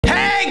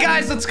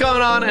guys, what's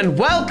going on? And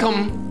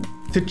welcome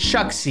to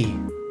CHUXIE.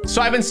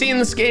 So I've been seeing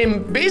this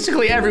game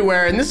basically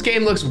everywhere, and this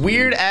game looks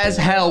weird as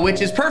hell,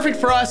 which is perfect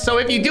for us. So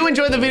if you do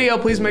enjoy the video,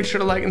 please make sure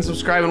to like and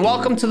subscribe, and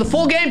welcome to the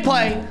full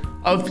gameplay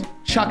of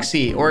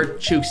CHUXIE, or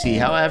CHUXIE,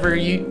 however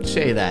you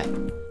say that.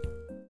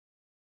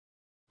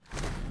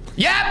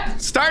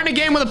 Yep, starting a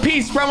game with a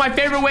piece, bro. My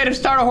favorite way to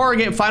start a horror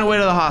game. Find a way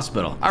to the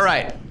hospital. All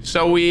right,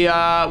 so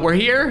we're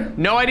here.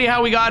 No idea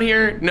how we got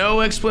here.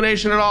 No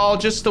explanation at all.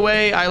 Just the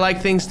way I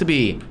like things to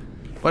be.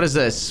 What is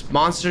this?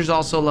 Monsters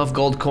also love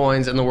gold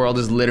coins, and the world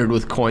is littered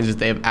with coins that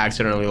they have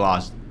accidentally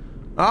lost.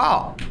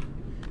 Oh,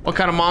 what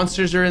kind of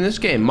monsters are in this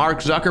game?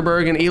 Mark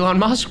Zuckerberg and Elon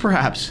Musk,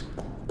 perhaps.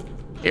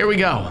 Here we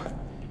go.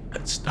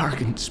 It's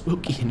dark and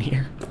spooky in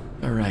here.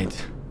 All right,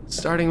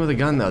 starting with a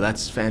gun though.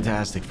 That's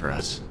fantastic for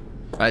us.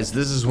 Guys,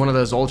 this is one of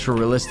those ultra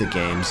realistic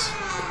games.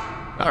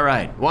 All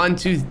right, 1,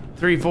 2,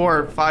 3,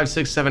 4, 5,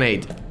 6, 7,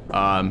 8.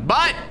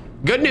 But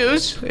good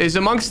news is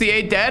amongst the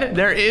 8 dead,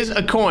 there is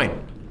a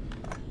coin.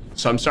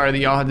 So I'm sorry that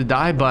y'all had to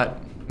die,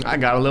 but I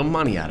got a little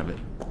money out of it.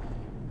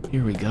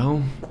 Here we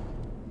go.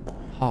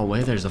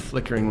 Hallway, there's a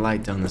flickering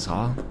light down this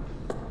hall.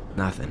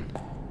 Nothing.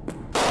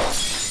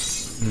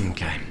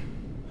 Okay.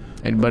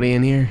 Anybody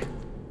in here?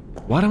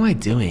 What am I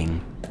doing?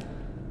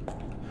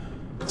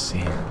 Let's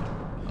see.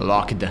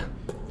 Locked.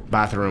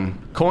 Bathroom.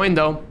 Coin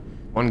though.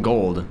 1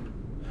 gold.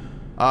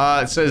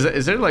 It says,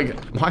 is there like,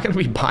 am I gonna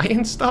be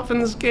buying stuff in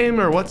this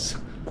game, or what's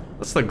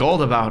the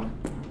gold about?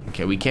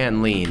 Okay, we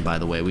can't lean, by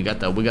the way. We got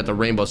the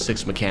Rainbow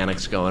Six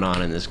mechanics going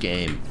on in this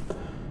game.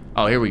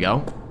 Oh, here we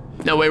go.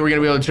 No way we're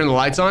gonna be able to turn the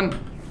lights on?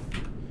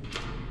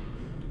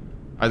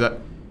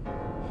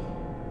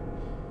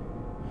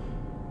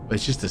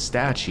 It's just a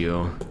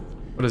statue.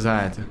 What is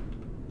that?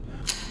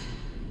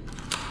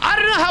 I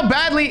don't know how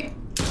badly.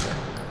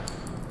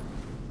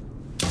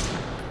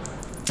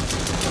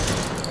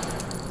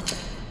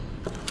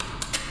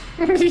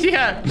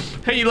 Yeah,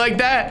 hey, you like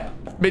that?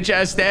 Bitch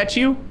ass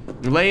statue?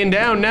 You're laying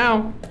down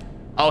now.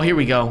 Oh, here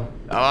we go.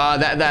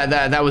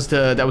 That was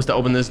to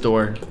open this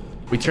door.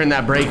 We turned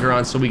that breaker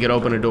on so we could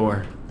open a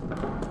door.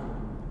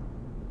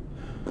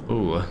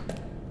 Ooh.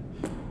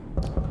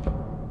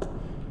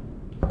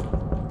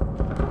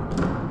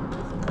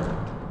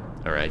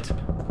 All right.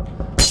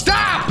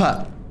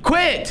 Stop!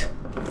 Quit!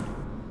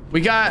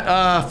 We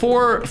got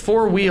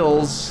four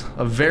wheels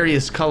of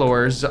various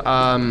colors.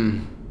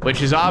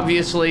 Which is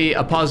obviously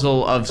a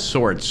puzzle of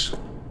sorts.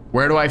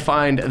 Where do I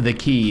find the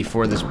key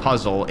for this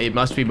puzzle? It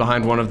must be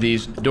behind one of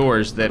these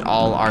doors that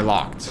all are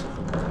locked.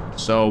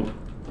 So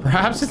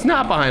perhaps it's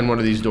not behind one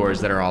of these doors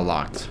that are all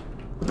locked.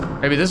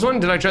 Maybe this one?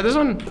 Did I try this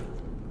one?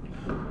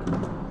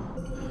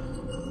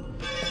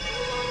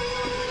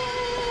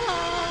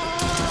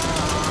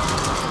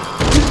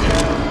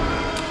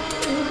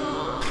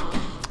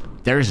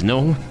 There's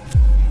no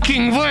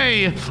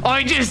way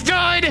I just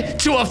died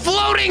to a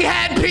floating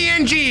head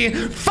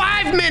PNG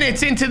 5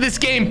 minutes into this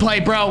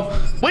gameplay, bro.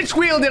 Which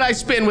wheel did I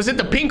spin? Was it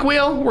the pink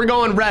wheel? We're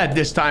going red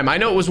this time. I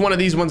know it was one of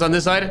these ones on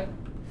this side.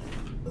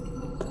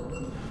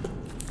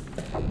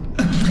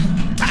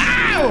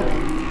 Ow!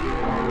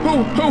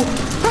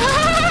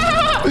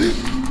 Ah!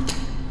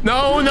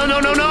 No, no, no,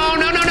 no, no,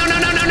 no, no, no, no,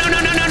 no, no, no,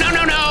 no, no,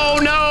 no, no,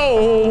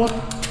 no.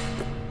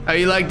 How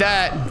you like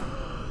that?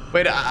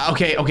 Wait,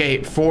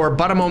 okay, for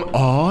but a moment.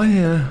 Oh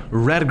yeah,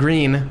 red,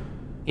 green.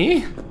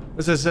 Eh?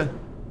 What's this?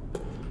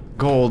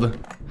 Gold.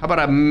 How about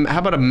a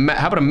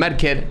med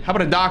kit? How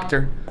about a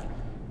doctor?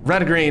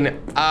 Red, green.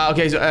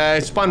 Okay, so I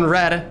spun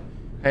red.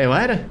 Hey,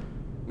 what?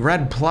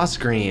 Red plus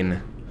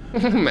green. You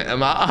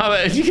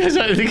guys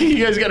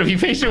gotta be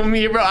patient with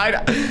me, bro.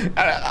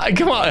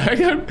 Come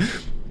on.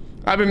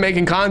 I've been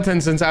making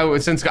content since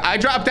I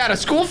dropped out of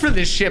school for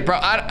this shit, bro.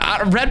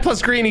 Red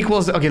plus green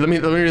equals. Okay, let me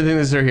read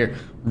this right here.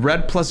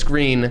 Red plus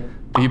green.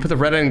 If you put the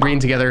red and green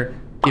together,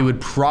 it would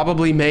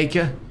probably make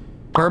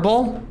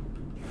purple.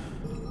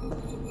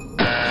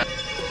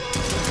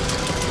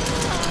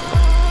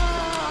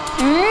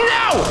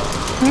 No!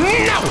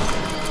 No!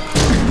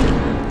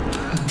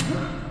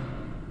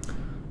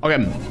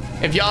 Okay,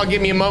 if y'all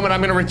give me a moment, I'm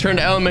gonna return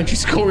to elementary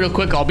school real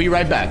quick. I'll be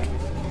right back.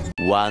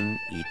 1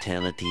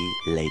 eternity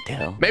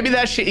later. Maybe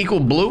that shit equal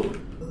blue.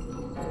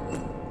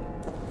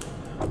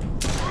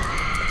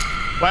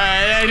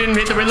 Well, I didn't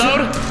hit the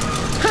reload.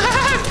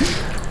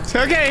 It's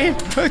okay.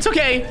 It's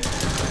okay.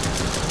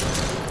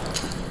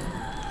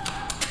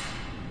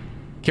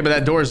 Okay, but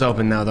that door's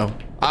open now, though.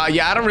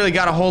 Yeah, I don't really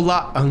got a whole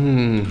lot.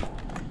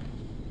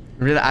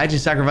 Really, I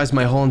just sacrificed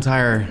my whole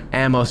entire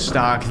ammo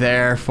stock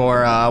there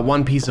for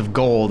 1 piece of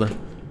gold.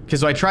 Okay,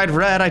 so I tried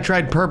red, I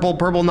tried purple.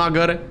 Purple, not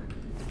good.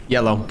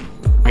 Yellow.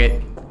 Okay.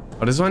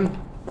 What is one?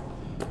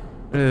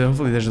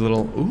 Hopefully there's a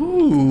little.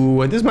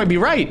 Ooh, this might be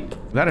right.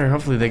 That or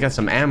hopefully they got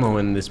some ammo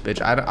in this bitch.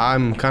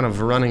 I'm kind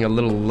of running a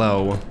little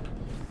low.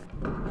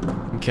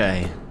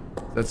 Okay,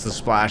 that's the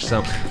splash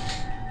zone.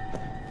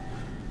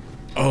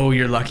 Oh,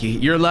 you're lucky.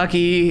 You're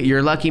lucky.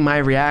 You're lucky. My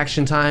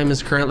reaction time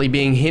is currently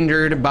being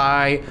hindered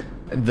by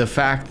the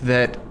fact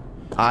that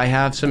I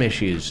have some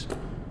issues.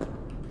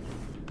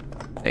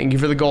 Thank you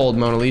for the gold,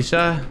 Mona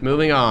Lisa.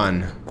 Moving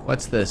on.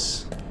 What's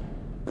this?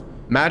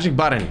 Magic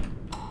button.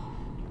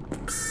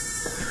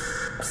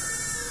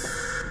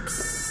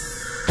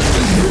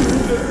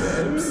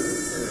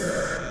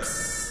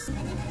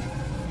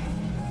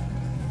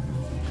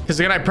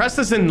 Can I press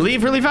this and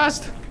leave really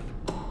fast?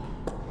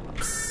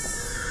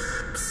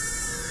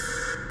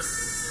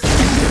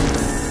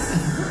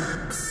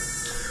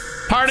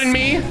 Pardon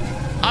me,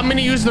 I'm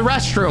gonna use the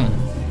restroom.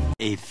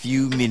 A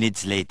few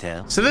minutes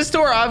later. So this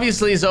door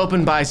obviously is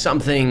opened by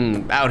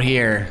something out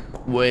here,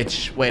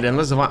 which, wait,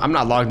 unless I'm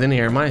not logged in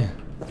here, am I?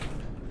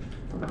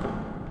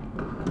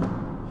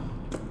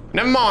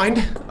 Never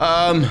mind.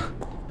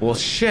 Well,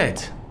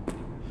 shit.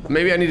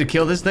 Maybe I need to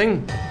kill this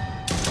thing.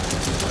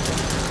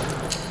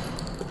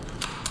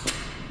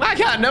 I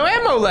got no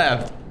ammo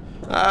left.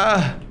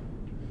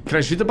 Can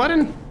I shoot the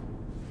button?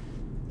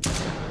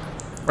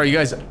 Are you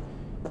guys?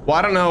 Well,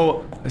 I don't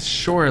know.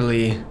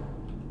 Surely.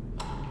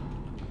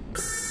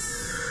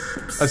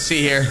 Let's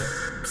see here.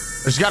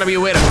 There's got to be a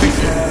way to fix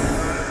it.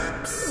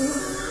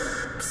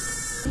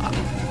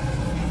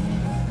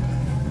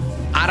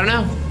 I don't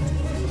know.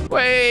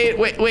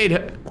 Wait.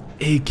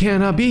 It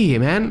cannot be,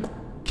 man.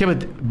 Okay,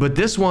 but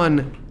this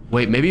one.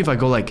 Wait, maybe if I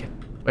go like,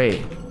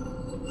 wait.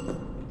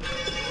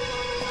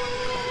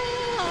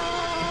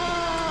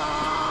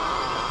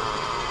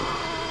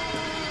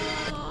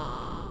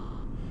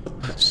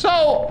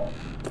 So,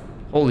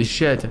 holy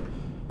shit.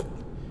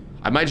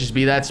 I might just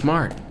be that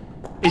smart.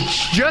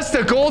 It's just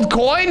a gold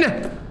coin?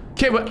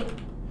 Okay, but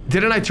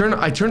didn't I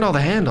turned all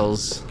the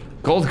handles.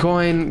 Gold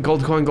coin,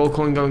 gold coin, gold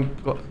coin,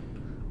 gold,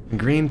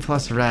 green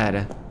plus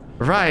red.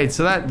 Right,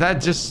 so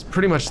that just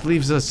pretty much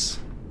leaves us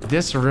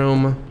this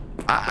room.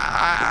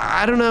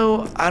 I don't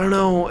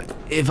know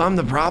if I'm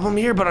the problem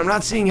here, but I'm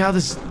not seeing how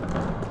this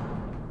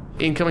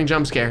incoming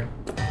jump scare.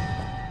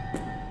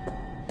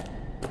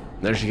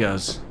 There she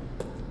goes.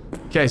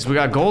 Okay, so we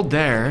got gold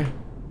there,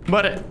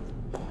 but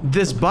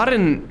this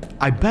button,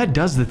 I bet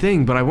does the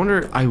thing, but I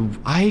wonder,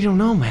 I don't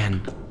know,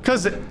 man.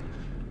 Because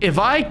if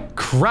I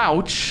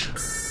crouch,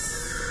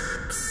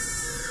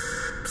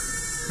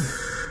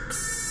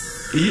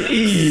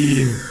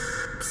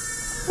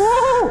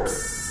 woo!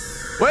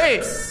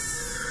 Wait,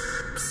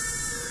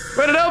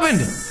 it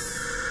opened.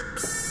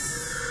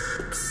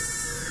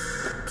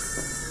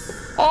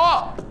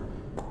 Oh,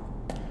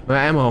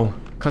 ammo,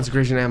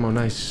 consecration ammo,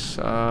 nice.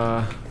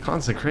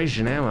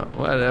 Consecration ammo,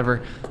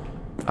 whatever.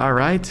 All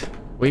right,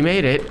 we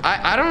made it.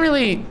 I don't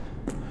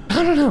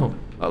know.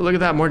 Oh, look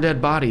at that, more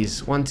dead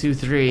bodies. 1, 2,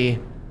 3.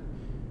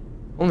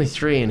 Only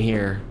 3 in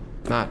here.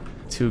 Not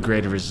too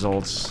great of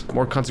results.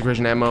 More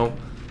consecration ammo.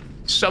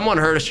 Someone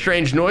heard a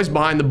strange noise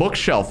behind the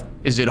bookshelf.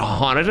 Is it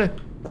haunted?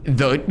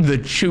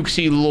 The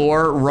CHUXIE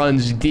lore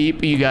runs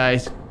deep, you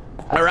guys.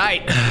 All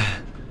right,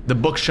 the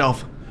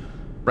bookshelf.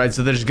 Right,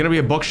 so there's gonna be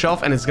a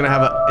bookshelf, and it's gonna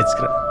have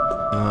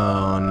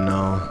oh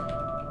no.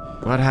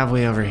 What have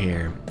we over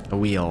here? A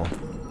wheel.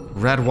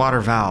 Red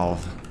water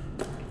valve.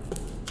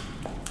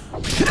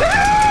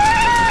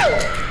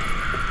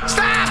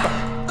 Stop!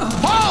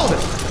 Hold!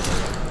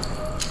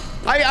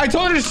 I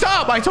told her to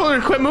stop. I told her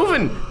to quit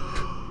moving.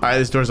 All right,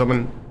 this door's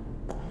open.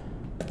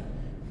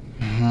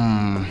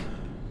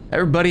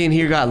 Everybody in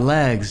here got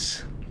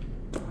legs.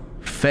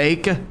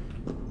 Fake.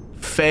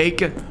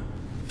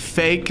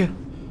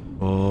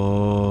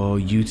 Oh,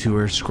 you two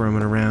are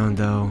squirming around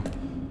though.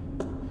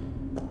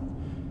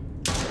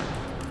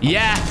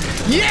 Yeah,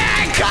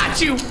 I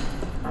got you.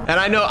 And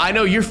I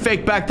know you're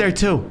fake back there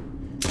too,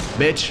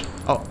 bitch.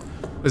 Oh,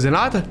 is it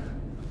not?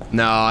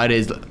 No, it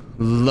is.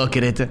 Look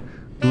at it.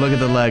 Look at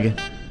the leg.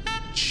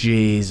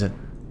 Jeez.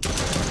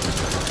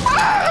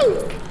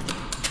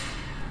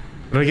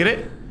 Did I get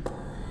it?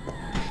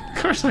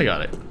 Of course I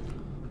got it.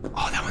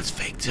 Oh, that one's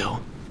fake too.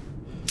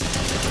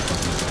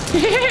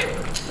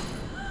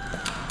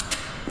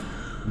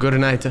 Good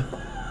night. Who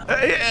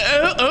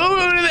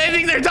do they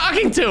think they're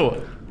talking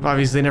to?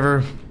 Obviously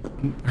never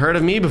heard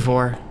of me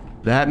before.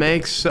 That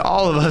makes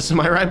all of us,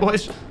 am I right,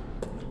 boys?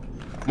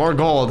 More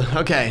gold.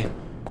 Okay,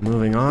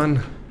 moving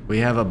on. We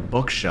have a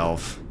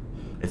bookshelf.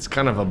 It's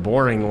kind of a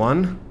boring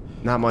one.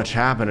 Not much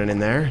happening in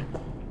there.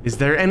 Is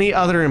there any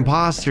other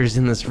imposters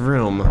in this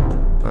room?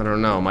 I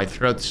don't know, my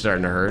throat's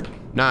starting to hurt.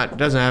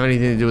 Doesn't have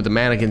anything to do with the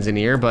mannequins in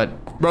here,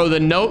 but bro, the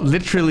note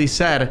literally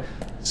said,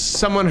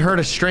 someone heard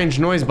a strange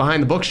noise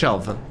behind the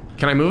bookshelf.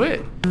 Can I move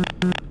it?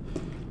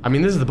 I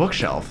mean, this is the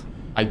bookshelf.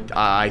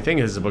 I think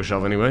this is a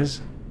bookshelf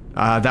anyways.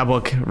 That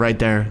book right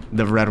there,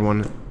 the red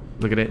one.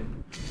 Look at it.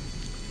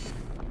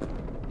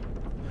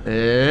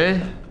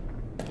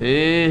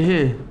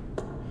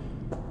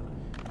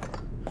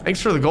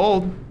 Thanks for the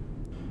gold.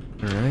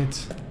 All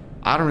right.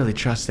 I don't really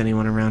trust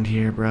anyone around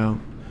here, bro.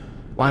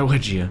 Why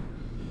would you?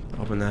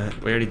 Open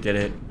that. We already did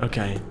it.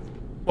 Okay.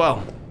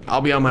 Well,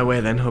 I'll be on my way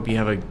then. Hope you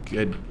have a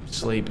good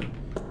sleep.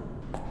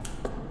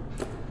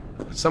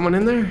 Someone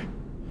in there?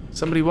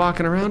 Somebody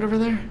walking around over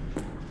there?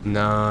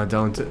 No,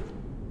 don't.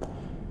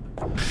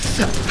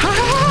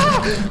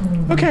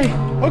 Okay.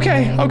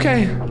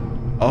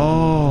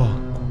 Oh.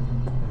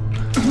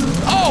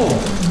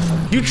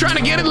 You trying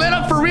to get it lit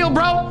up for real,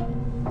 bro?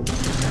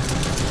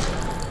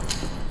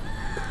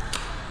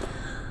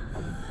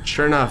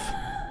 Sure enough.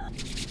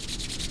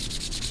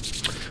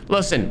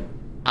 Listen,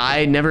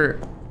 I never...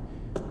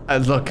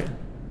 look,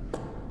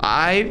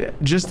 I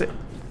just...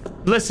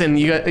 Listen,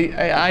 you got...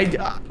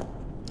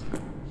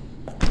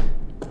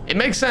 it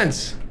makes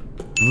sense.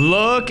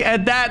 Look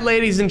at that,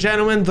 ladies and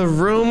gentlemen. The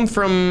room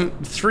from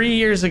 3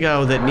 years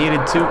ago that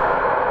needed to...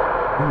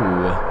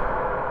 Ooh.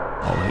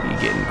 Oh,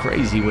 you're getting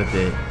crazy with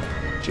it.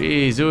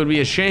 Jeez, it would be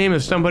a shame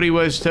if somebody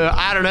was to,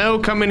 I don't know,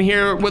 come in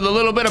here with a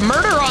little bit of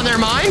murder on their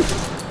mind.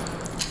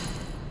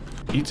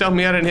 You tell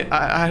me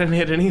I didn't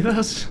hit any of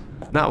those?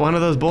 Not one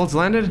of those bullets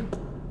landed?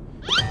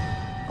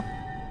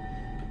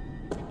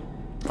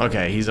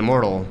 Okay, he's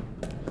immortal.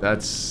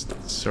 That's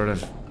sort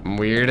of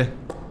weird.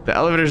 The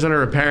elevator's under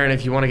repair, and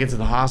if you want to get to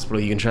the hospital,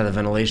 you can try the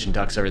ventilation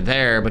ducts over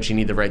there, but you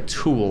need the right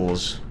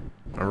tools.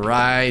 All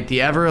right,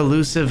 the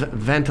ever-elusive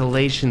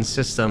ventilation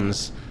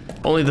systems.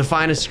 Only the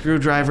finest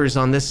screwdrivers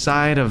on this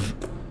side of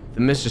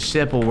the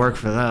Mississippi will work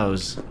for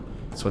those.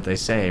 That's what they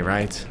say,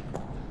 right?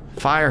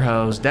 Fire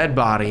hose, dead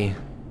body.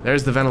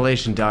 There's the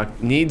ventilation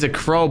duct. Needs a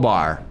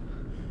crowbar.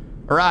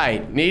 All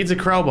right, needs a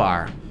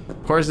crowbar.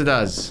 Of course it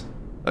does.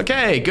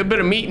 Okay, good bit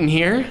of meat in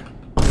here.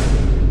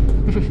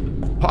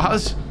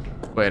 Pause.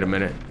 Wait a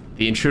minute.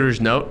 The intruder's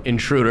note.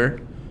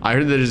 Intruder. I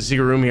heard that there's a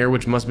secret room here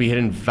which must be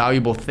hidden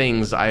valuable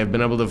things. I have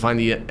been able to find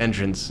the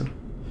entrance.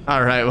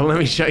 All right, well, let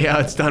me show you how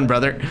it's done,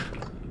 brother.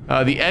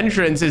 The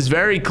entrance is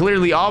very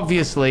clearly,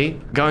 obviously,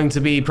 going to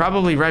be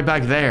probably right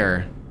back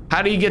there.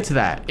 How do you get to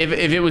that? If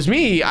it was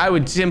me, I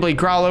would simply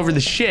crawl over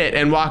the shit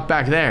and walk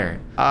back there.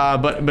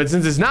 But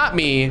since it's not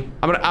me,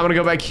 I'm gonna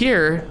go back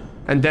here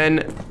and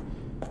then,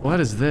 what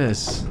is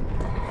this?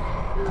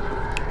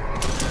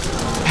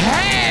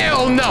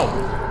 Hell no!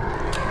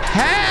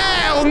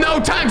 Hell no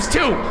times 2!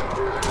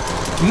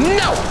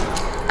 No!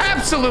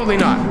 Absolutely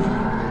not!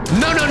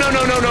 No, no, no,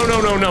 no, no, no,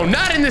 no, no, no.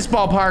 Not in this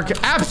ballpark.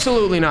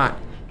 Absolutely not.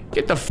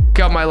 Get the f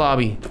out my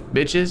lobby,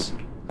 bitches.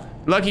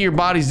 Lucky your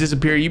bodies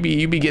disappear. You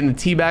be getting the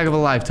tea bag of a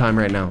lifetime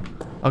right now.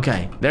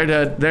 Okay, they're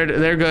dead.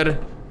 They're good.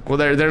 Well,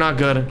 they're not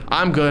good.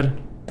 I'm good.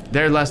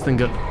 They're less than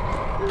good.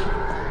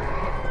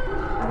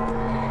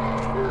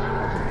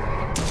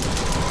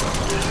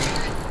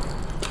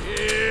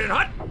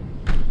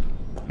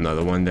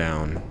 Another one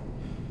down.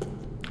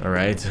 All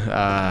right.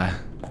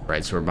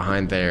 Right. So we're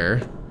behind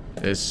there.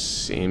 This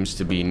seems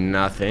to be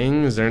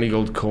nothing. Is there any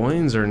gold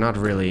coins or not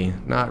really?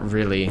 Not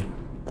really.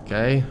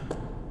 Okay.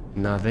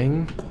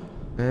 Nothing.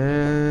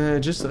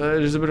 Just a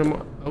bit of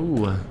more.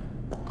 Oh,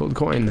 gold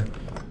coin.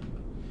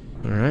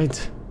 All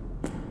right.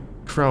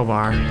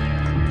 Crowbar.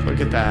 Look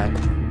at that.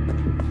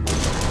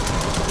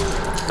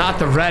 Not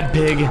the red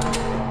pig.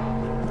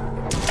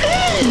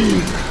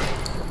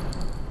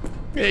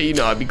 Yeah, you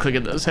know I'd be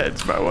clicking those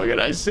heads, bro. What can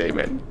I say,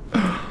 man?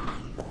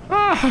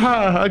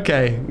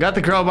 Okay, got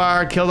the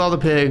crowbar, killed all the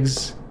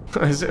pigs.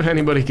 As if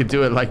anybody could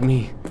do it like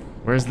me.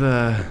 Where's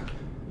the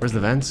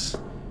vents?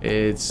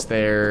 It's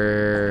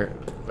there.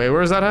 Wait,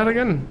 where's that at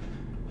again?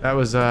 That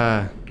was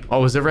oh,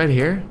 was it right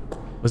here?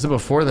 Was it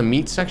before the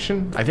meat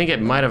section? I think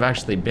it might have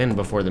actually been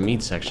before the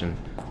meat section.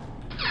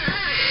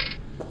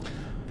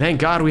 Thank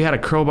God we had a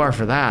crowbar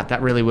for that.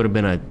 That really would have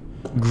been a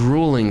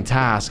grueling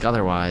task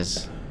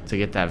otherwise to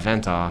get that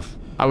vent off.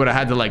 I would have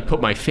had to like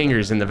put my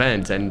fingers in the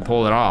vent and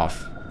pull it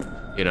off,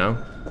 you know?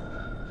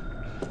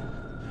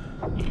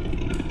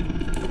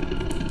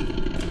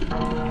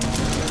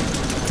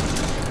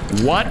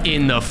 What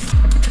in the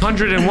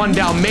 101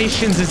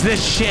 Dalmatians is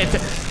this shit?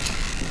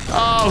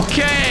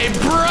 Okay,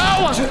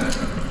 bro.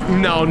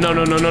 No, no,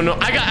 no, no, no, no.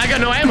 I got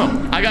no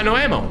ammo. I got no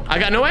ammo. I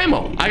got no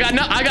ammo. I got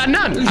none. I got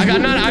none.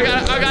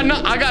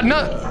 I got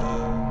none.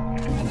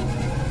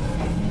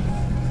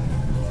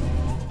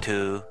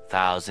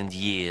 2,000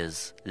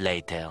 years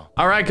later.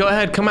 All right, go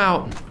ahead, come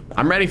out.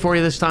 I'm ready for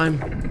you this time.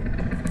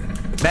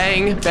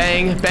 Bang,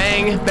 bang,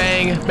 bang,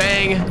 bang,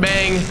 bang,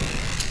 bang.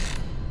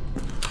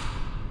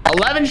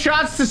 11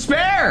 shots to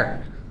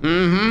spare.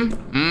 Didn't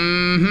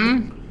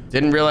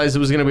realize it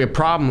was gonna be a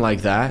problem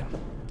like that.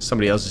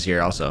 Somebody else is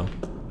here also.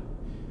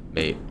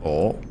 Mate,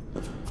 oh.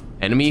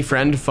 Enemy,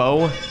 friend,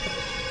 foe.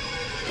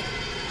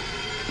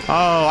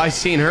 Oh, I've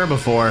seen her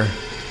before.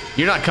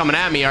 You're not coming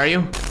at me, are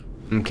you?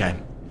 Okay.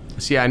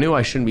 See, I knew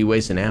I shouldn't be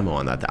wasting ammo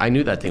on that. I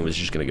knew that thing was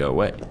just gonna go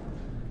away.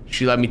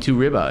 She left me 2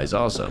 ribeyes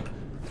also.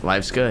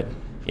 Life's good.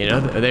 You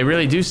know, they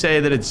really do say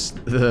that it's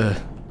the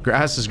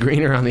grass is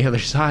greener on the other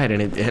side,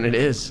 and it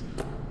is.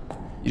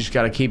 You just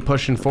gotta keep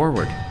pushing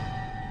forward.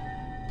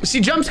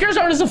 See, jump scares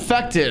aren't as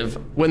effective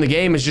when the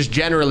game is just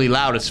generally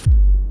loud as f.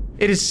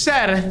 It is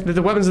said that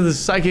the weapons of the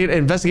psychic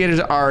investigators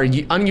are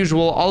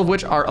unusual, all of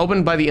which are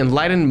opened by the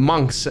enlightened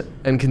monks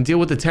and can deal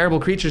with the terrible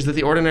creatures that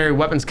the ordinary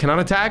weapons cannot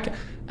attack.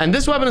 And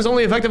this weapon is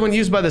only effective when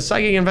used by the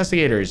psychic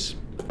investigators.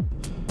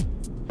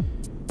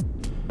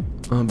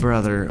 Oh,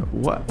 brother.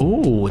 What?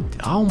 Ooh,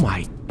 oh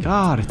my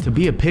God, to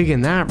be a pig in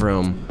that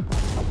room.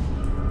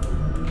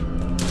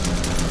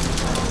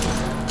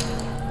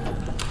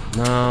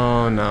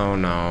 No, no,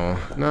 no.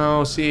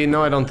 No, see,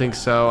 no, I don't think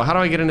so. How do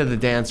I get into the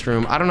dance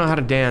room? I don't know how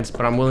to dance,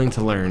 but I'm willing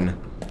to learn.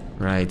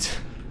 Right.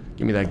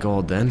 Give me that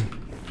gold then.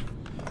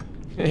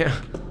 Yeah.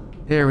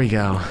 Here we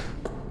go.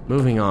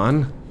 Moving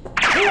on.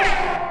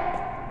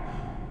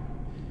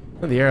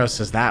 Well, the arrow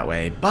says that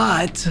way,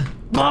 but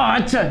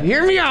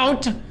hear me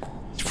out.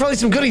 There's probably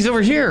some goodies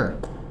over here.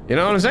 You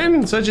know what I'm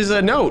saying? Such as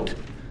a note.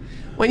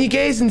 When you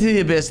gaze into the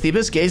abyss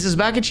gazes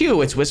back at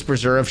you. Its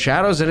whispers are of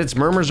shadows and its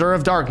murmurs are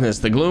of darkness.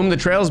 The gloom that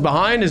trails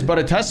behind is but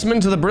a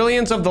testament to the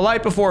brilliance of the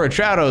light before it.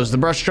 Shadows, the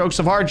brushstrokes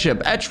of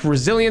hardship, etched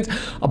resilience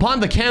upon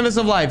the canvas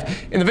of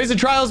life. In the face of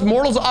trials,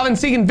 mortals often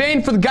seek in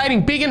vain for the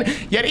guiding beacon.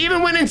 Yet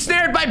even when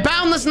ensnared by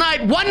boundless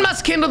night, one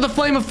must kindle the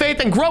flame of faith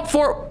and grope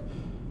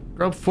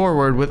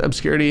forward with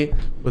obscurity,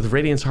 with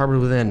radiance harbored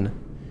within.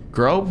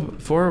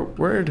 Grope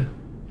forward?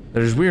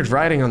 There's weird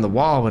writing on the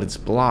wall, but it's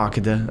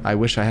blocked. I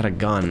wish I had a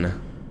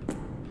gun.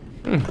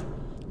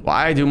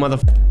 Why do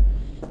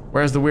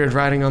Where's the weird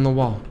writing on the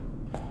wall?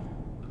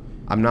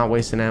 I'm not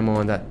wasting ammo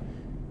on that.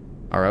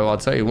 Alright, well, I'll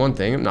tell you one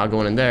thing. I'm not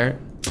going in there.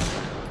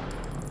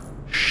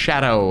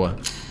 Shadow.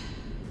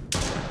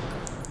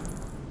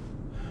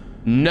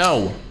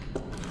 No.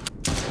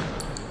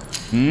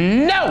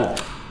 No!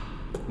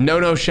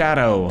 No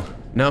shadow.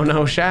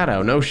 No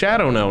shadow. No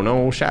shadow, no.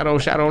 No shadow,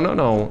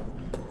 no.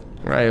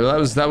 Right,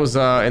 well, that was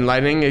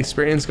enlightening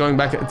experience going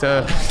back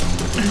to...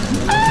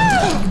 Ah!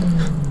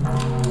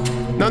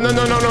 No.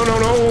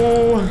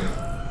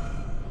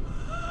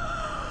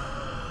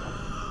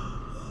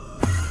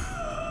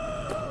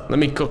 Let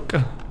me cook.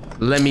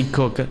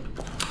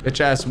 Bitch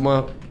ass,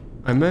 well,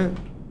 I meant.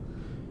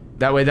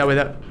 That way.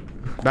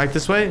 Back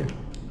this way.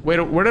 Wait,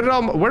 where did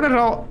all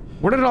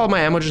my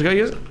ammo just go?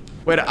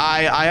 Wait,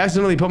 I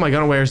accidentally put my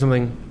gun away or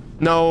something.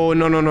 No.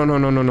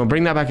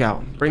 Bring that back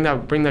out. Bring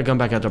that gun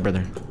back out, though,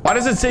 brother. Why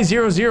does it say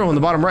 0-0 on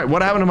the bottom right?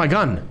 What happened to my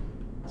gun?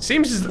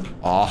 Seems as...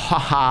 Oh,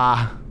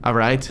 haha. All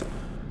right.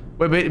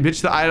 Wait,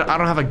 bitch, I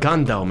don't have a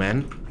gun, though,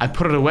 man. I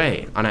put it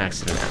away on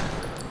accident.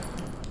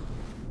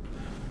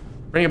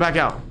 Bring it back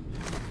out.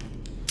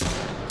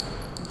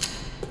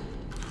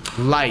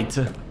 Light.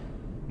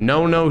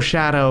 No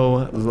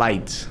shadow.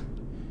 Light.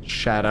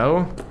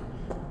 Shadow.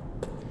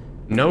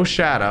 No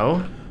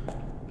shadow.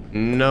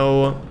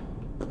 No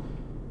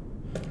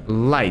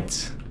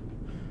light.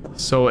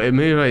 So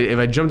maybe if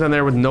I jump down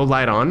there with no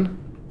light on,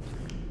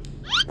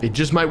 it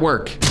just might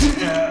work.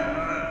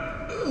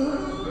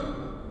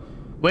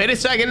 Wait a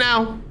second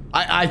now.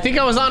 I think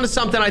I was onto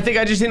something. I think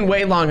I just didn't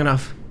wait long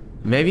enough.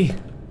 Maybe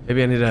I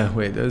need to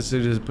wait. Let's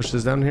just push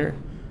this down here.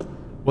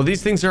 Well,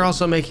 these things are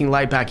also making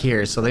light back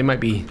here, so they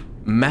might be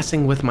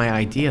messing with my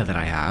idea that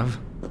I have.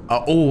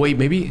 Oh wait,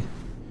 maybe.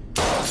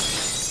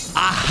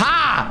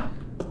 Aha!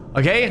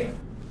 Okay.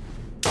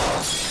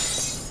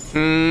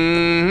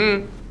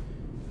 Bang.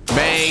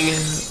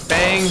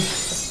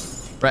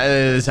 Right,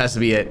 this has to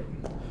be it.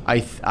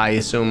 I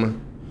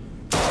assume.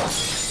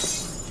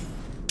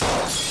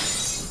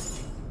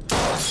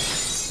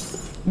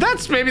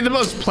 That's maybe the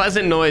most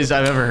pleasant noise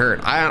I've ever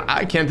heard.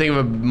 I can't think of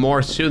a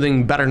more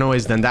soothing, better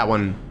noise than that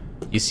one.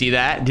 You see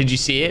that? Did you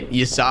see it?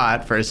 You saw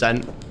it for a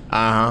second.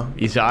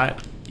 You saw it?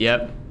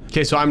 Yep.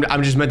 Okay, so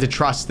I'm just meant to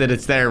trust that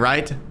it's there,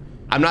 right?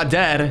 I'm not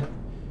dead.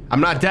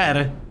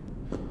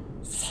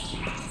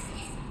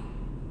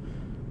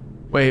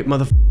 Wait,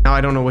 now I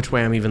don't know which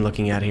way I'm even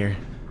looking at here.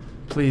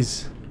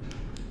 Please.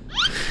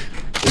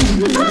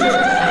 What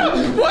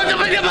the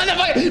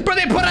fuck? Bro,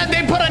 they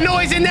put a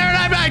noise in there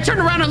and I turned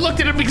around and looked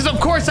at it because of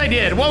course I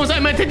did. What was I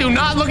meant to do?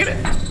 Not look at it?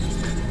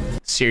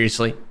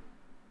 Seriously.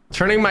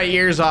 Turning my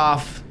ears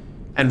off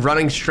and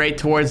running straight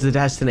towards the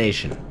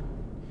destination.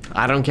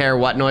 I don't care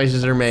what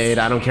noises are made.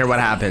 I don't care what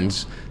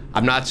happens.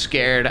 I'm not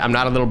scared. I'm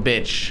not a little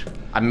bitch.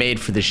 I'm made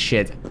for this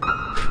shit.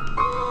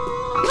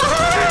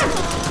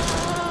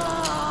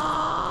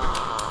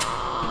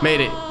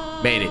 Made it.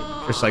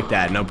 Just like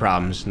that. No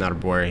problems. Not a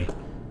worry.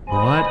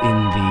 What in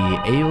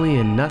the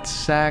alien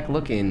nutsack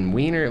looking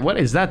wiener? What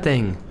is that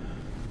thing?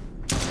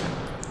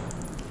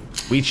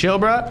 We chill,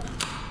 bruh?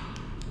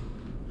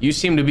 You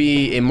seem to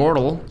be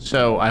immortal,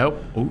 so I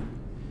hope... Ooh.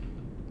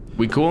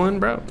 We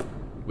coolin', bro?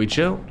 We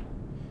chill?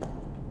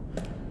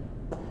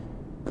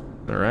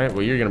 Alright,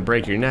 well, you're gonna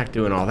break your neck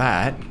doing all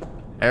that.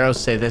 Arrows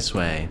say this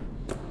way.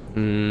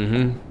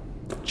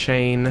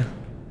 Chain.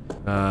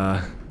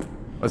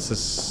 What's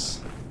this?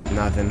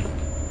 Nothing.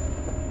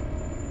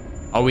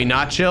 Are we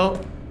not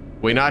chill?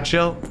 We not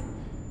chill?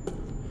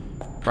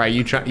 Right,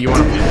 you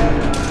wanna...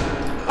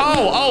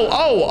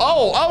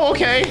 Oh,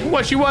 okay.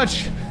 What you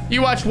watch?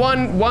 You watch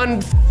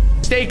one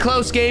stay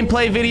close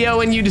gameplay video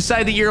and you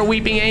decide that you're a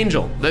weeping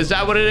angel. Is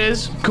that what it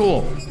is?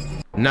 Cool.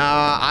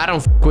 Nah, I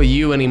don't f with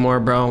you anymore,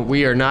 bro.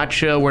 We are not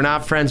chill. We're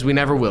not friends. We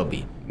never will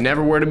be.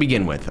 Never were to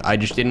begin with. I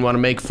just didn't want to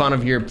make fun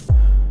of your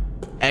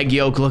egg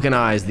yolk looking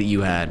eyes that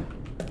you had.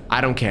 I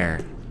don't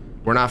care.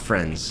 We're not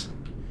friends.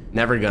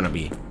 Never gonna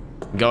be.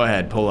 Go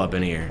ahead, pull up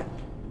in here.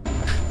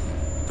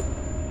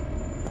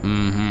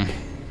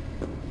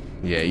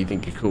 Yeah, you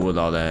think you're cool with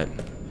all that.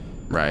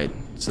 Right.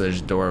 So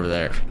there's a door over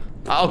there.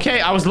 Okay,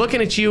 I was looking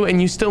at you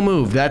and you still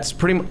move. That's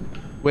pretty much...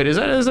 Wait,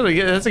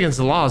 that's against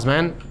the laws,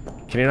 man.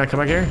 Can you not come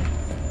back here?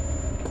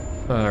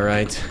 All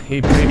right.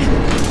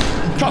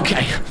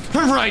 Okay.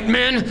 All right,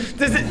 man.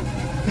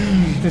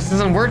 This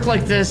doesn't work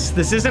like this.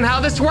 This isn't how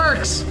this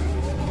works.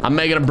 I'm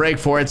making a break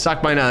for it.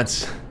 Suck my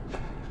nuts.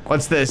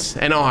 What's this?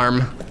 An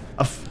arm.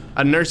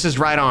 A nurse's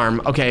right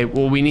arm. Okay,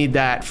 well, we need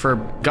that for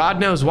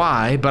God knows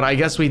why, but I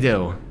guess we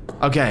do.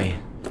 Okay.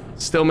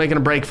 Still making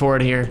a break for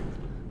it here.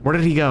 Where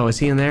did he go? Is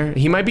he in there?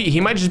 He might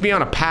just be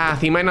on a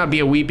path. He might not be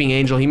a weeping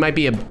angel. He might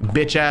be a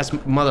bitch-ass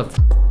mother.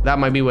 That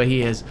might be what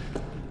he is.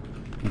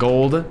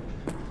 Gold. A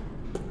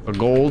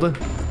gold.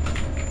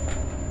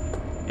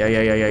 Yeah.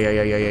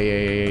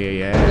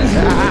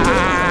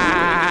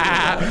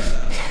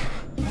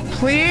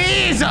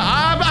 Please,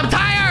 I'm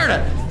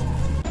tired.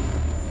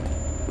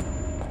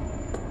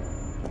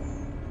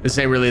 This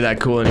ain't really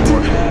that cool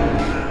anymore.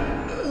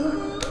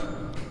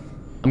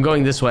 I'm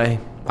going this way.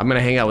 I'm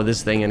gonna hang out with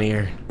this thing in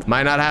here.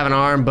 Might not have an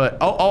arm,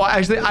 but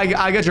actually,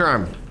 I got your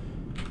arm.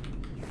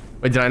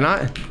 Wait, did I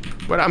not?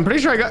 What? I'm pretty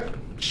sure I got.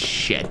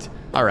 Shit.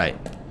 All right.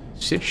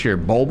 Sit your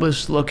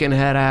bulbous-looking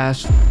head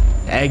ass.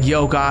 Egg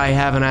yolk eye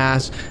having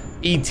ass.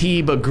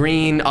 ET but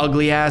green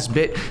ugly ass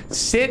bit.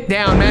 Sit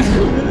down, man.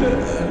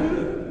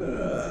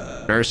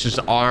 Nurse's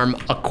arm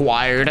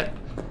acquired.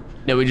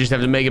 Now we just have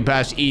to make it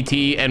past ET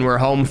and we're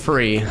home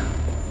free.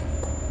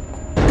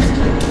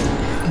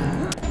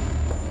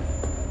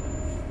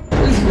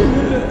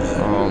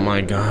 Oh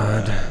my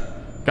god.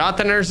 Got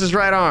the nurse's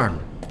right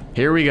arm.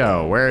 Here we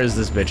go. Where is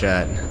this bitch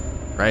at?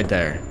 Right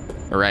there.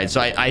 All right,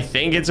 so I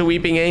think it's a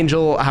weeping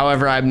angel.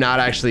 However, I'm not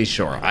actually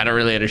sure. I don't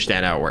really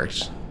understand how it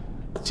works.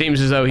 Seems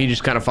as though he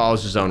just kind of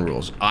follows his own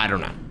rules. I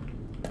don't know.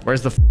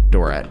 Where's the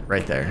door at?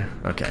 Right there.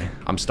 Okay,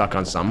 I'm stuck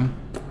on something.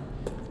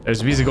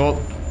 There's a piece of gold.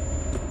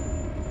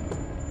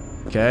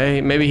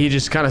 Okay, maybe he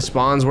just kind of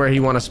spawns where he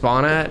want to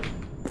spawn at.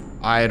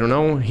 I don't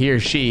know. He or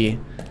she.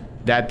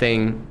 That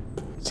thing.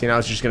 See, now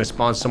it's just going to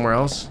spawn somewhere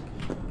else.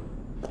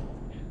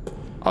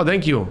 Oh,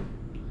 thank you.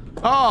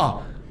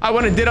 Oh, I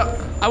went and did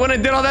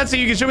all that so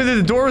you can show me that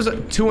the door was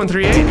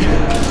 2138.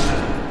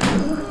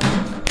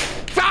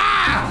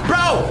 Ah,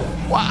 bro,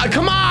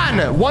 come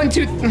on. 1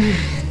 2.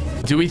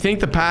 Do we think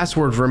the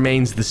password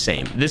remains the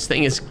same? This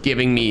thing is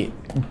giving me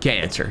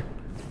cancer.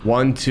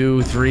 1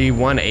 2 3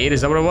 1 8.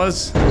 Is that what it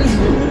was?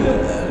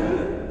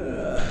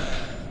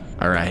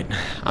 All right,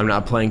 I'm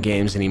not playing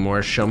games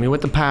anymore. Show me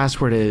what the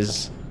password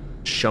is.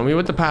 Show me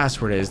what the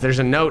password is. There's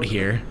a note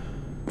here.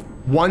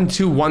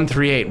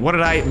 12138. What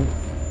did I?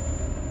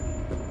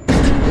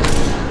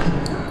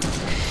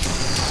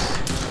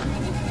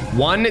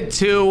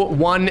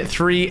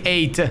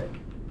 12138.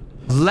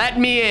 Let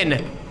me in.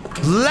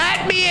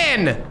 Let me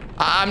in.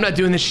 I'm not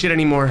doing this shit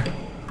anymore.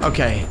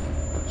 Okay.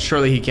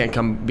 Surely he can't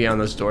come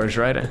beyond those doors,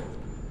 right?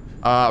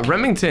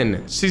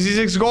 Remington,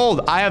 66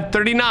 gold. I have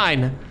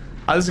 39.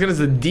 This is good as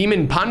the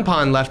demon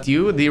Pon left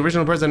you. The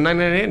original price of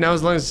 998. Now,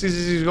 as long as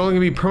 66 gold can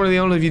be permanently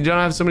owned, if you don't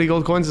have so many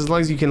gold coins, as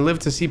long as you can live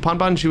to see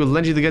Pon, she will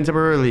lend you the gun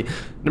temporarily.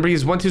 Number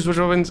is 1 2 switch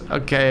opens.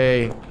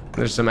 Okay.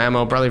 There's some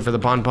ammo probably for the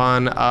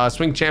Pon.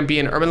 Swing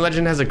champion. Urban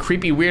legend has a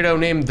creepy weirdo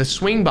named the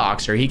Swing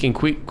Boxer. He can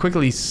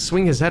quickly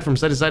swing his head from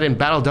side to side in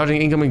battle,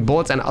 dodging incoming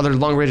bullets and other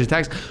long-range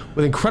attacks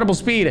with incredible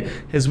speed.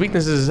 His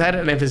weakness is his head,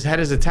 and if his head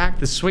is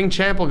attacked, the Swing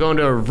Champ will go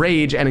into a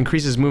rage and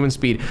increase his movement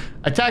speed.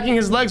 Attacking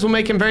his legs will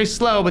make him very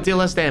slow, but deal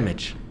less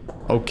damage.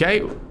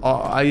 Okay.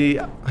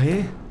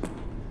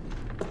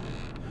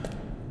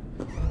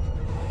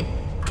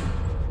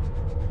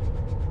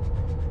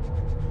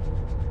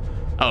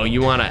 Oh,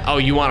 you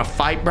wanna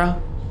fight, bro?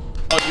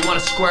 Oh, you wanna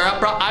square up,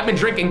 bro? I've been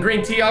drinking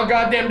green tea all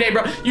goddamn day,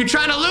 bro. You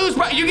trying to lose,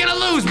 bro? You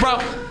gonna lose, bro.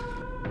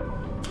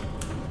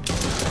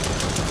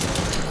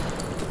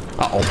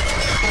 Uh-oh.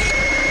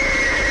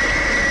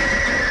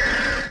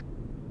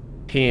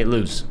 He ain't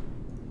lose.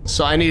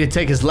 So I need to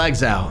take his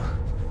legs out.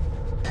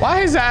 Why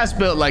his ass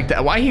built like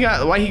that? Why he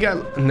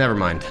got, never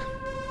mind.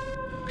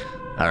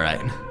 All right.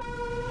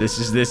 This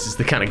is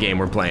the kind of game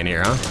we're playing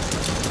here, huh?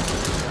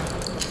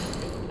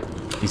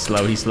 He's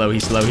slow. Where'd he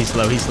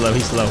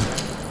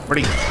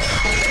go?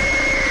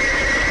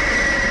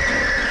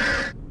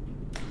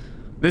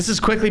 This is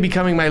quickly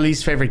becoming my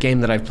least favorite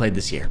game that I've played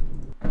this year.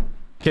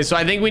 Okay, so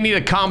I think we need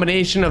a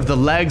combination of the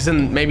legs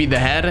and maybe the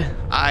head.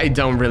 I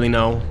don't really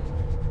know.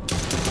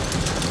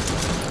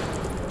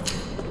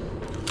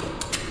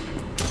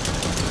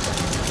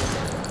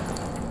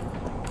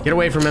 Get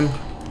away from him.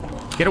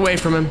 Get away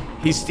from him.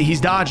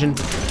 He's dodging.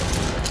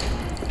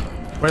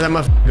 Where'd that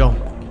motherfucker go?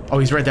 Oh,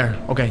 he's right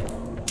there. Okay.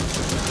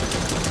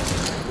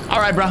 All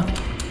right, bro.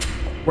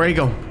 Where'd he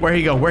go? Where'd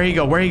he go? Where'd he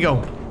go? Where'd he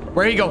go?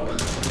 Where'd he go?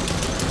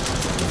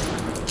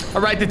 All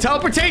right, the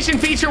teleportation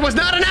feature was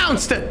not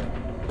announced.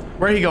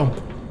 Where'd he go?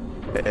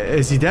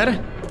 Is he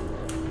dead?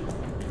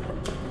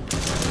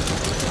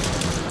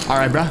 All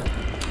right, bro.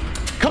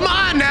 Come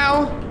on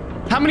now.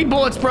 How many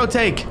bullets, bro,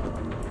 take?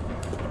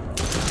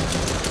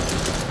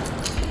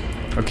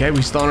 Okay,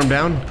 we slowing him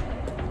down.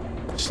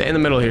 Stay in the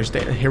middle here.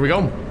 Here we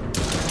go.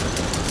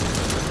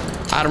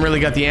 I don't really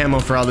got the ammo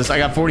for all this. I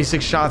got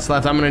 46 shots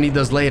left. I'm gonna need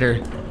those later.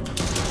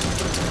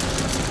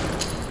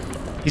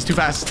 He's too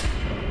fast.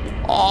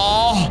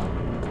 Oh,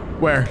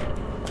 where?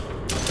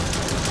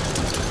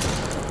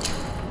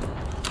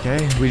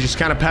 Okay, we just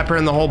kind of pepper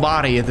in the whole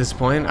body at this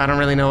point. I don't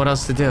really know what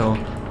else to do.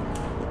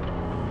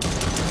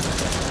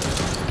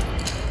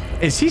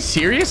 Is he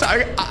serious?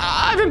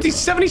 I've emptied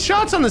 70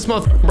 shots on this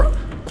motherfucker.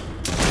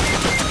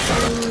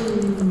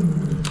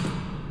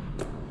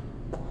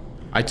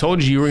 I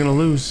told you were gonna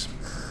lose.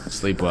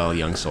 Sleep well,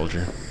 young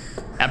soldier.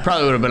 That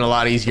probably would have been a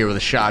lot easier with a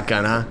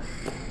shotgun,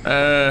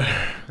 huh?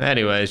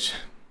 Anyways,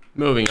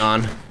 moving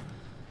on.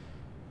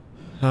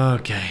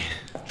 Okay,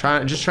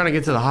 just trying to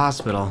get to the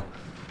hospital.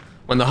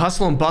 When the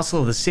hustle and bustle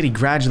of the city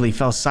gradually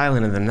fell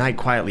silent and the night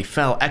quietly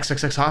fell,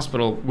 XXX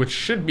Hospital, which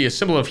should be a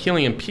symbol of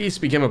healing and peace,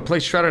 became a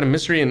place shrouded in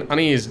mystery and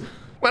unease.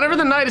 Whenever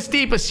the night is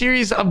deep, a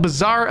series of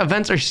bizarre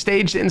events are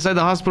staged inside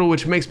the hospital,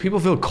 which makes people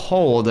feel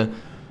cold.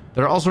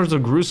 There are all sorts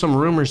of gruesome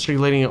rumors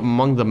circulating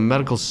among the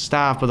medical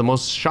staff, but the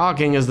most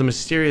shocking is the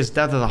mysterious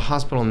death of the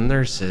hospital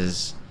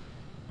nurses.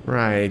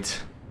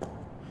 Right.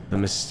 The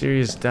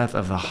mysterious death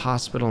of the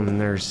hospital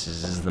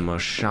nurses is the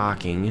most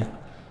shocking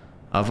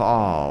of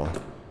all.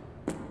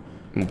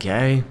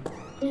 Okay.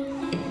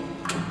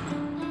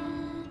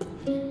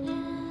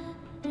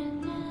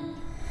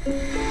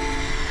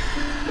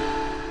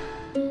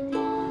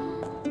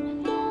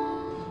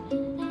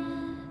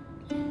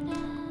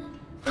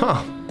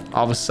 Huh.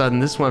 All of a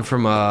sudden, this went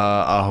from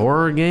a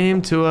horror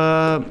game to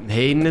a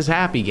Hayden is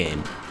happy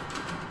game.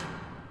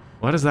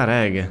 What is that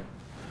egg?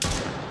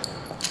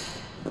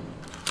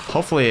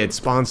 Hopefully it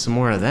spawns some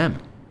more of them.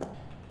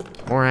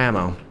 More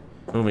ammo.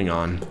 Moving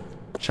on.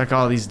 Check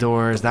all these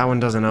doors. That one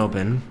doesn't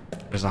open.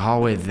 There's a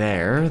hallway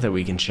there that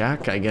we can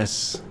check. I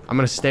guess I'm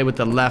gonna stay with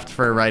the left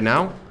for right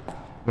now.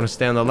 I'm gonna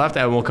stay on the left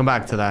and we'll come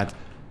back to that.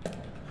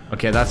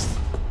 Okay, that's...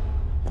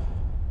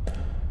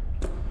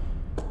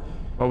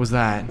 What was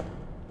that?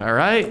 All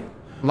right.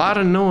 A lot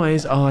of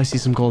noise. Oh, I see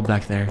some gold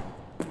back there.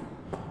 A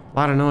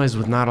lot of noise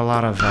with not a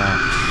lot of...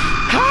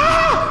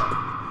 Ah!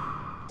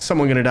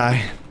 Someone gonna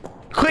die.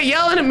 Quit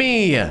yelling at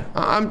me!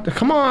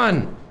 Come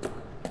on!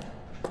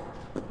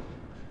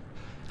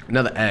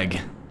 Another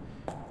egg.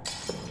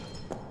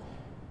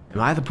 Am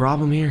I the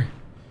problem here?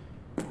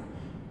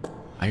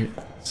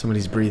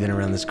 Somebody's breathing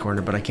around this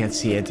corner, but I can't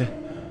see it.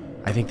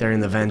 I think they're in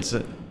the vents.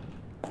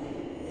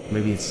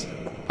 Maybe it's...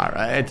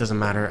 Alright, it doesn't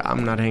matter.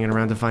 I'm not hanging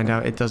around to find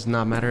out. It does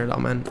not matter at all,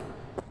 man.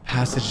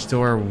 Passage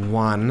door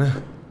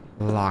 1.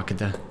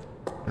 Locked.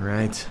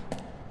 Alright.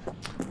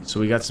 So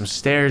we got some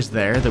stairs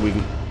there that we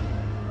can...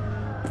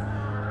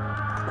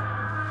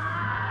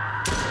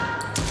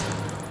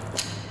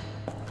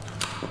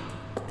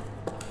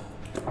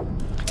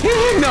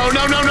 No,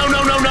 no, no, no,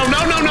 no, no, no,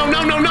 no, no, no,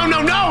 no, no, no,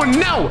 no, no,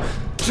 no!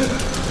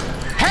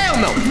 Hell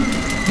no!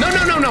 No,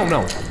 no, no, no,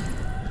 no!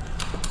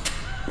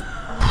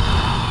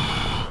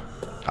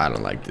 I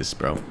don't like this,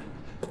 bro.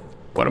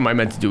 What am I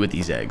meant to do with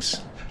these eggs?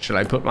 Should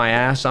I put my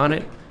ass on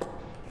it?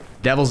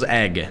 Devil's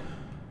egg.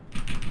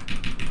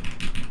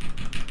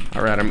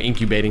 Alright, I'm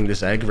incubating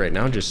this egg right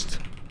now. Just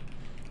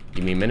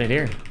give me a minute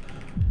here.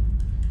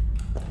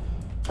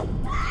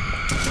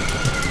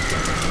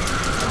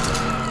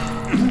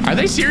 Are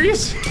they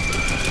serious?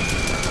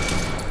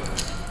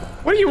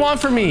 What do you want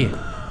from me?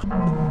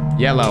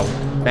 Yellow.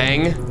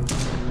 Bang.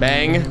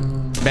 Bang.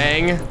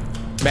 Bang.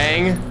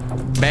 Bang.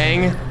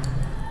 Bang.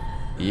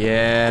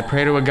 Yeah,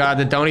 pray to a god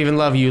that don't even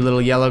love you,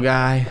 little yellow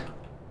guy.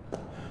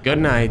 Good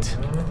night.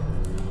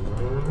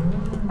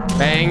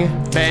 Bang.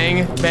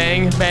 Bang.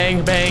 Bang.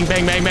 Bang. Bang.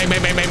 Bang. Bang. Bang.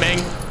 Bang. Bang. Bang. Bang.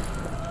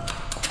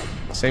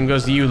 Same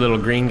goes to you, little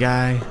green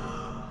guy.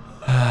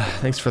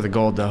 Thanks for the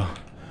gold, though,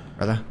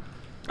 brother.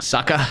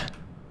 Sucker.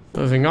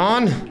 Moving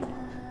on.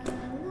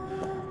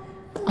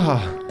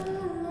 Oh.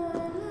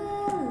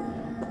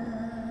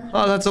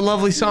 Oh, that's a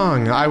lovely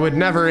song. I would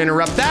never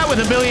interrupt that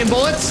with a billion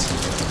bullets.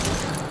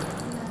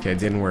 Okay, it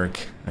didn't work.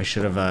 I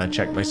should have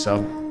checked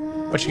myself.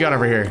 What you got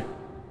over here?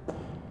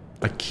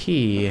 A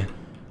key.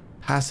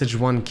 Passage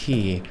 1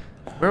 key.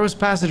 Where was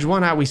passage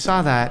 1 at? We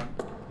saw that.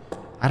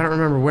 I don't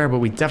remember where, but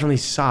we definitely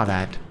saw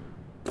that.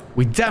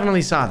 We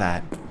definitely saw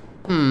that.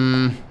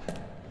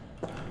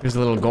 Here's a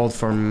little gold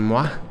for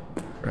moi.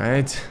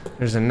 Right.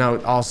 There's a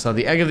note also.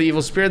 The egg of the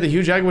evil spirit, the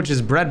huge egg which is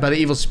bred by the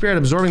evil spirit,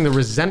 absorbing the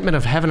resentment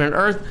of heaven and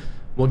earth,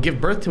 will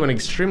give birth to an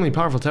extremely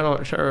powerful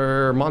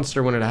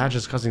monster when it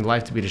hatches, causing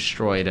life to be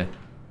destroyed.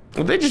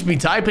 Will they just be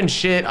typing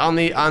shit on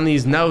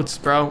these notes,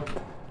 bro?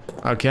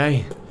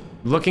 Okay.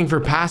 Looking for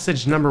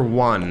passage number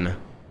 1.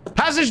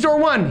 Passage door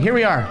 1! Here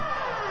we are.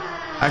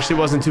 Actually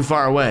wasn't too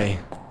far away.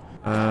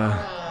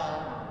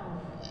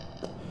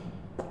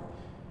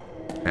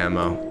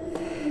 Ammo.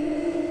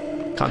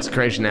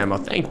 Consecration ammo.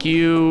 Thank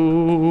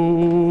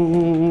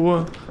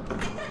you.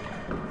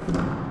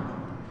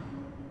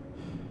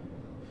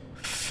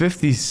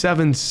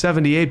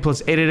 5778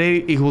 plus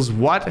 888 equals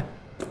what?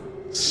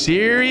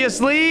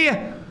 Seriously?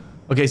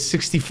 Okay,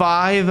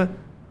 65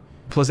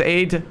 plus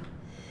 8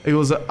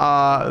 equals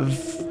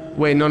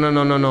wait,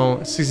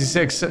 no.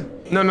 66.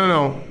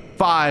 No.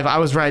 5. I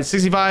was right.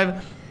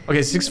 65.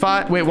 Okay,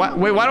 65. Wait, why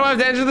do I have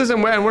to enter this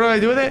and what do I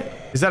do with it?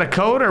 Is that a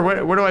code or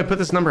where do I put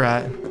this number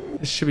at?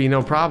 This should be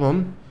no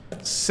problem.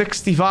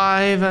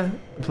 65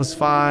 plus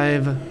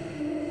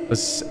 5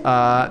 Let's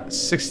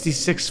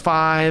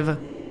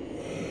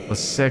 66.5 plus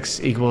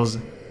 6 equals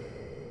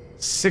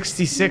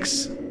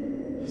 66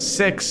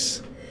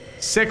 6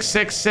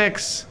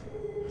 666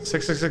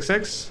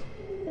 6666.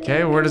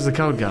 Okay, where does the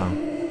code go?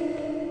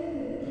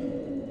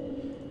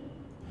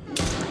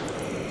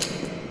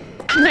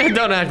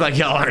 Don't act like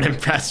y'all aren't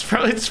impressed,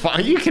 bro. It's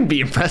fine. You can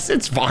be impressed.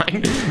 It's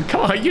fine.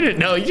 Come on, you didn't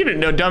know,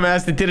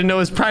 dumbass that didn't know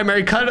his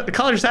primary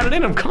colors had it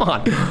in him. Come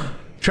on.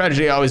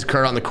 Tragedy always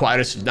occurred on the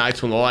quietest of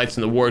nights when the lights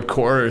in the ward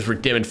corridors were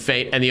dim and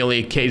faint, and the only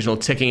occasional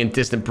ticking and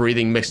distant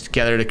breathing mixed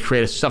together to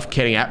create a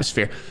suffocating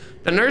atmosphere.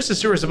 The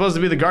nurses who were supposed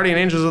to be the guardian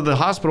angels of the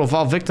hospital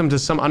fall victim to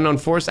some unknown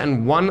force,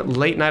 and one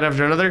late night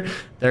after another,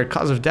 their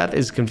cause of death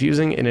is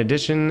confusing. In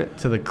addition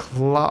to the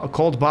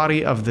cold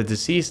body of the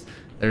deceased,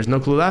 there's no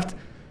clue left,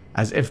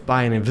 as if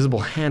by an invisible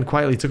hand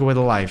quietly took away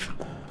the life.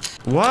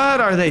 What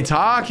are they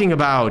talking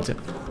about?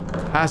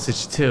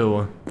 Passage 2.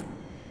 All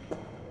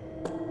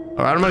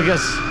right, I'm gonna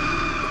guess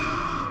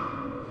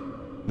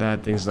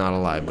that thing's not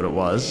alive, but it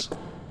was.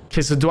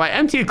 Okay, so do I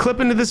empty a clip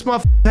into this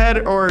motherfucker's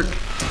head, or...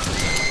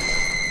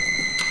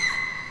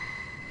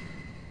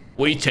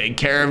 We take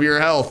care of your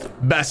health.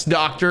 Best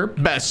doctor,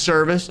 best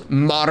service,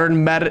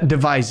 modern med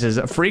devices.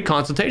 Free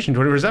consultation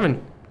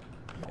 24/7.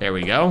 There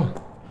we go.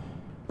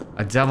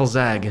 A devil's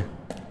egg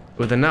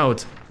with a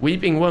note.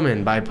 Weeping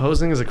woman, by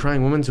posing as a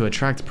crying woman to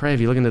attract prey.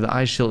 If you look into the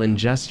eyes, she'll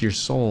ingest your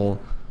soul.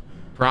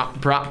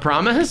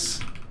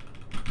 Promise?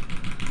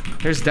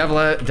 Here's devil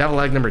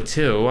egg number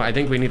 2. I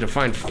think we need to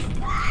find...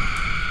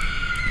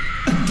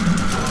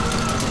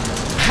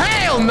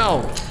 Hell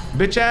no!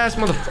 Bitch ass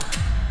motherfucker.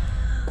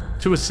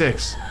 2 of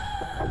 6.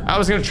 I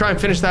was gonna try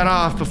and finish that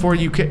off before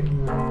you could...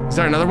 Is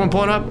there another one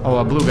pulling up? Oh,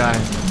 a blue guy.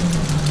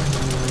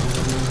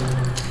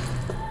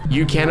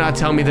 You cannot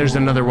tell me there's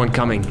another one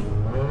coming.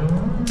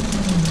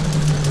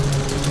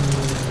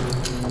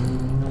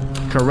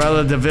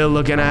 Corella DeVille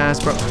looking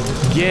ass, bro.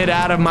 Get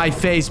out of my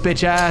face,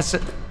 bitch ass.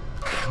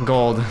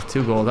 Gold.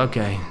 2 gold.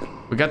 Okay.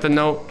 We got the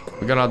note.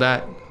 We got all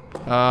that.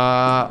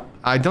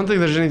 I don't think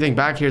there's anything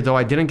back here, though.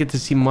 I didn't get to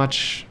see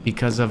much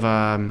because of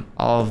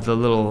all of the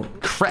little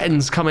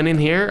cretins coming in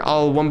here,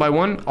 all one by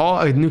one. Oh,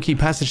 a new key.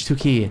 Passage 2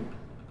 key.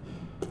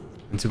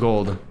 And 2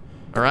 gold.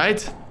 All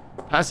right.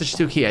 Passage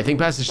 2 key. I think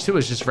passage 2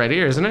 is just right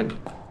here, isn't it?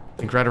 I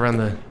think right around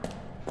the...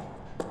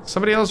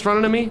 Somebody else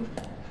running at me?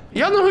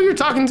 Y'all know who you're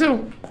talking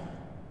to?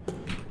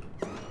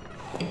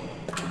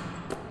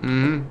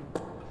 Mm-hmm.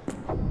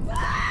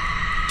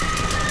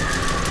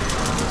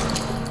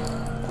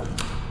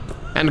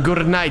 And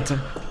good night.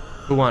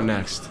 Who want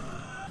next?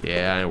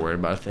 Yeah, I ain't worried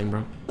about a thing,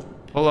 bro.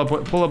 Pull up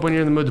when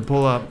you're in the mood to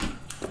pull up.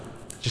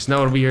 Just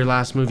know it'll be your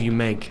last move you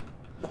make.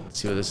 Let's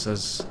see what this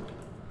says.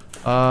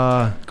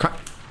 I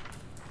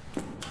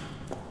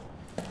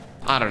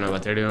don't know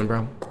what they're doing,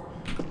 bro.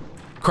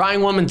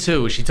 Crying woman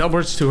 2. She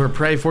teleports to her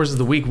prey, forces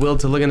the weak will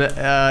to look into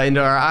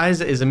our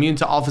eyes, is immune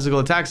to all physical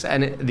attacks,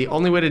 and the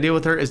only way to deal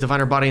with her is to find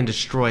her body and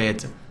destroy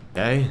it.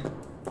 Okay.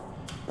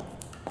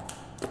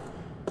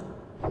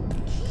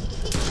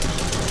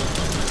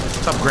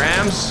 What's up,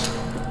 Grams?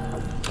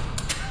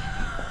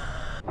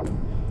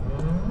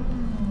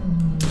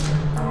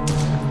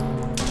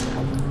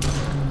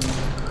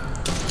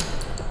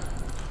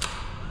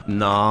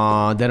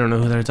 No, they don't know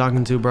who they're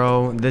talking to,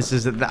 bro. This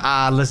is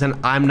listen,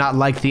 I'm not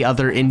like the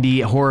other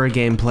indie horror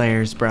game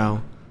players, bro.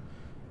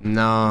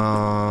 No,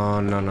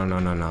 I'm not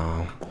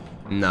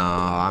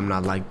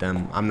like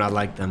them.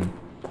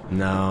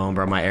 No,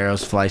 bro, my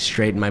arrows fly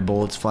straight and my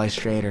bullets fly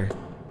straighter.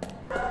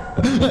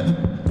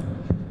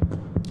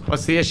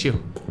 What's the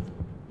issue?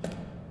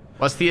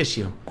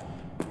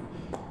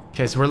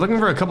 Okay, so we're looking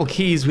for a couple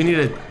keys. We need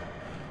a...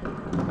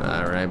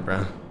 Alright,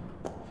 bro.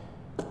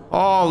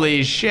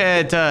 Holy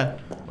shit.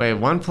 Wait,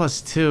 1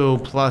 plus 2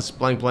 plus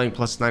blank blank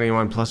plus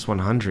 91 plus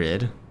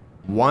 100.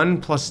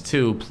 1 plus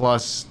 2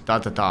 plus ...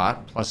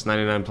 plus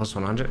 99 plus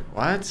 100.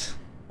 What?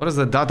 What is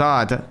the ...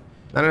 99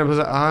 plus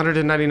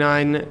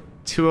 199,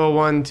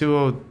 201,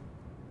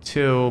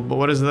 202. But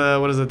what is the ...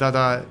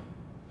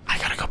 I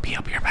gotta go pee.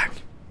 I'll be right back.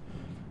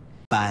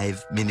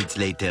 5 minutes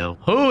later.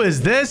 Who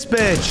is this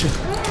bitch?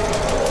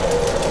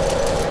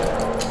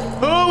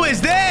 Who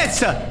is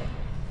this?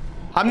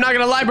 I'm not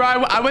gonna lie, bro.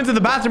 I went to the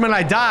bathroom and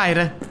I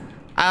died.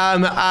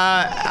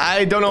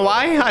 I don't know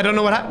why. I don't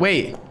know what happened.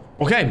 Wait.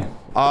 Okay.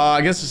 I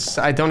guess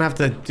I don't have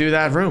to do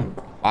that room.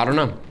 I don't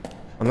know.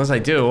 Unless I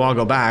do, I'll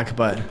go back,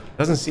 but it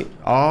doesn't seem...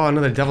 Oh,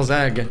 another devil's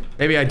egg.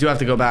 Maybe I do have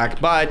to go back,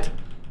 but...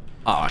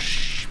 Oh,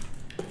 shh.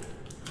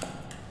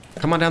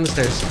 Come on down the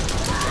stairs.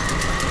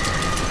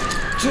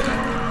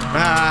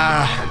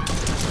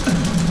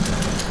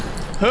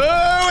 Who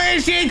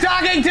is she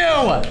talking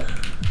to?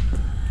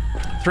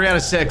 3 out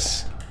of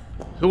 6.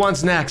 Who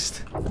wants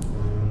next?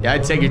 Yeah,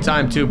 I'd take your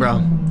time too,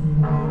 bro.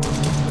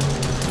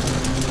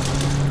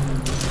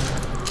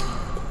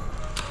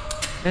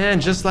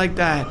 And just like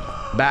that,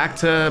 back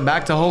to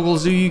Hogel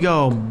Zoo you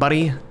go,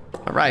 buddy.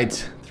 All right,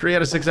 3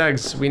 out of 6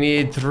 eggs. We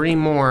need 3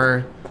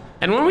 more.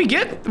 And when we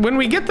get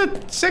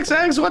the 6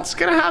 eggs, what's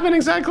gonna happen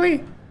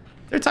exactly?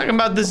 They're talking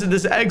about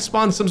this egg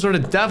spawned some sort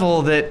of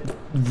devil that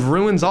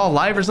ruins all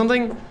life or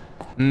something.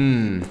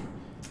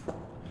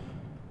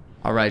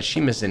 All right,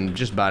 she missing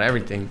just about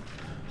everything.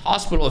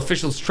 Hospital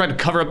officials tried to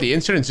cover up the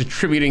incidents,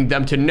 attributing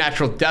them to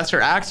natural deaths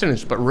or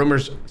accidents, but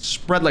rumors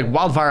spread like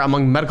wildfire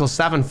among medical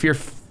staff and fear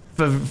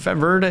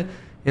fevered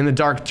in the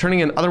dark,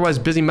 turning an otherwise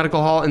busy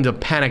medical hall into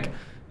panic.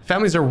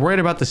 Families are worried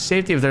about the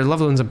safety of their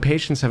loved ones, and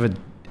patients have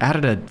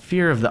added a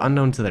fear of the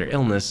unknown to their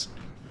illness.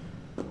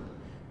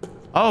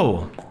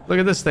 Oh, look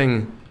at this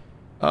thing.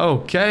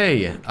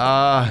 Okay.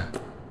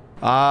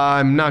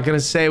 I'm not gonna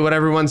say what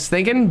everyone's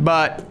thinking,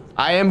 but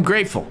I am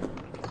grateful.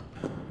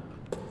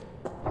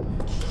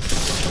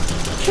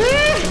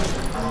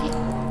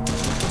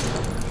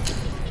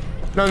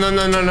 No, no,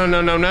 no, no, no,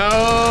 no, no,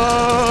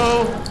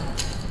 no.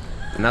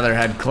 Another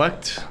head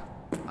clicked.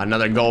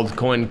 Another gold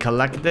coin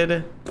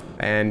collected.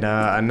 And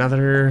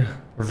another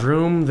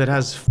room that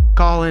has f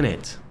all in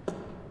it.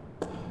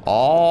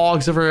 All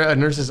except for a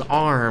nurse's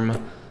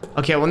arm.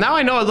 Okay, well now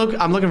I know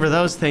I'm looking for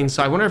those things,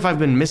 so I wonder if I've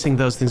been missing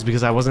those things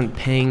because I wasn't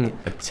paying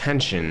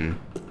attention.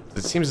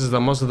 It seems as though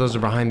most of those are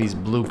behind these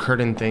blue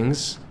curtain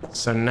things.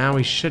 So now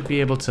we should be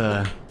able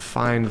to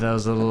find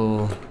those a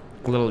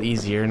little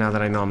easier now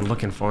that I know I'm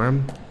looking for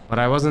them. But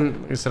I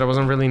wasn't, like I said, I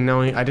wasn't really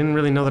knowing, I didn't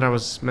really know that I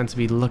was meant to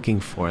be looking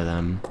for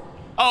them.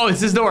 Oh,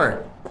 it's this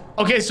door.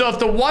 Okay, so if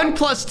the 1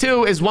 plus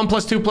 2 is 1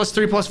 plus 2 plus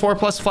 3 plus 4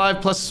 plus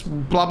 5 plus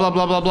blah, blah,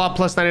 blah, blah, blah,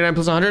 plus 99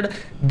 plus 100,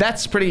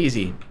 that's pretty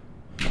easy.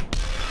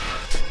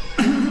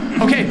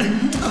 Okay.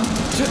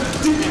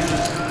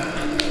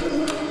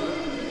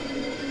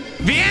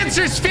 The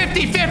answer's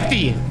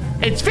 50-50.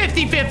 It's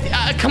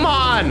 50-50. Come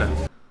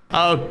on.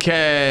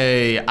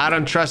 Okay. I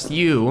don't trust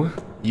you,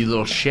 you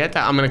little shit.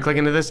 I'm gonna click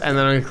into this and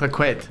then I'm gonna click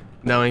quit,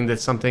 knowing that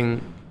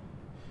something...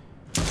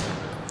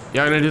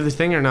 Y'all gonna do this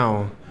thing or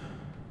no?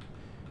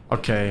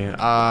 Okay.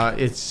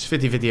 It's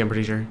 50-50, I'm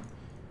pretty sure.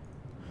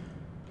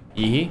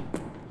 Yee.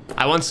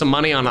 I won some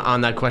money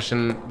on that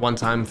question one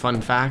time, fun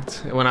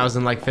fact, when I was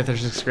in like 5th or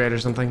 6th grade or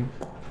something.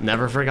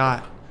 Never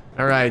forgot.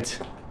 All right.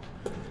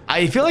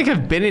 I feel like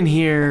I've been in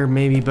here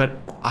maybe, but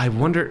I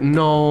wonder,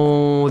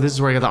 no, this is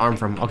where I got the arm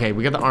from. Okay,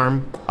 we got the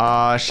arm.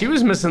 She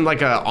was missing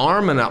like an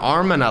arm and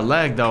a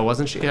leg though,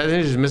 wasn't she? I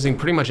think she's missing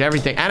pretty much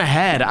everything and a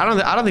head. I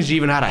don't think she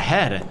even had a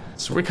head.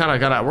 So we're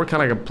kind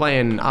of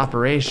playing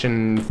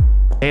Operation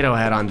Potato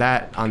Head on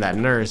that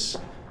nurse.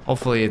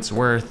 Hopefully it's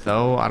worth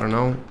though, I don't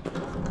know.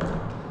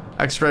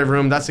 X-ray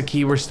room, that's a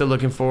key we're still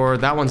looking for.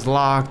 That one's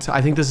locked.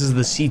 I think this is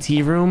the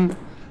CT room.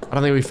 I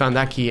don't think we found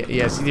that key yet.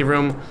 Yeah, CT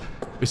room.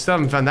 We still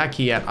haven't found that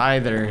key yet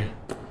either.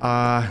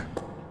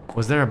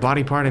 Was there a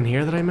body part in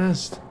here that I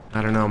missed?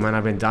 I don't know, man.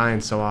 I've been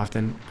dying so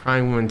often.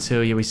 Crying woman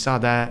 2. Yeah, we saw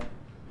that.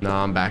 No,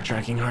 I'm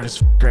backtracking hard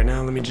as f right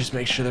now. Let me just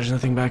make sure there's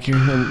nothing back here.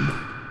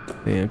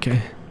 Yeah, okay.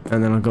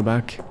 And then I'll go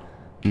back.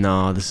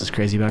 No, this is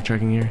crazy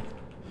backtracking here.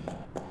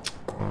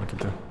 Oh, look at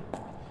that.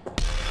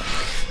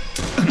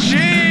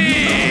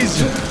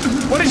 Jeez!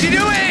 What is she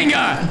doing?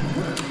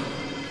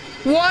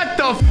 What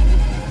the f?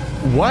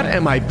 What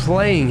am I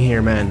playing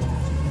here, man?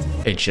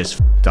 It's just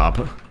f***ed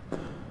up.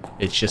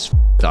 It's just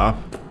f***ed up.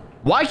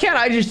 Why can't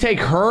I just take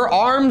her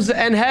arms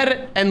and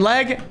head and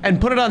leg and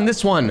put it on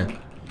this one?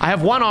 I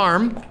have one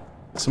arm.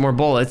 Some more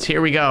bullets. Here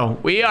we go.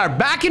 We are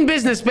back in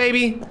business,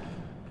 baby.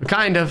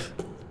 Kind of.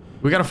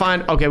 We gotta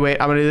find... Okay,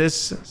 wait. I'm gonna do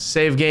this.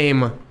 Save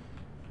game.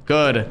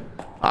 Good.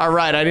 All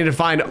right. I need to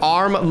find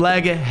arm,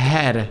 leg,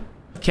 head.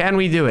 Can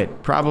we do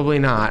it? Probably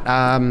not.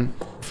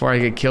 Before I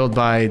get killed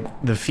by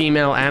the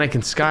female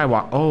Anakin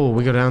Skywalker. Oh,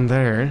 we go down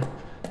there.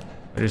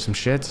 There's some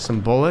shit,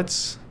 some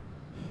bullets.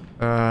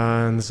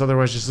 And this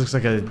otherwise just looks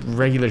like a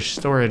regular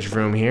storage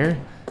room here.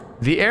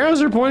 The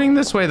arrows are pointing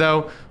this way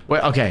though.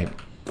 Wait, okay.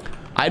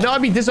 I know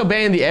I'd be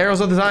disobeying the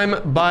arrows all the time,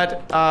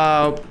 but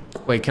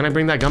wait, can I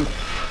bring that gun?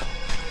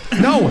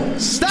 No!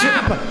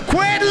 Stop!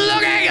 Quit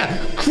looking!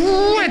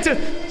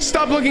 Quit!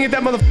 Stop looking at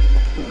that mother...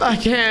 I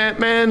can't,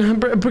 man.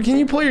 But can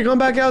you pull your gun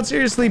back out?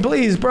 Seriously,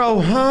 please,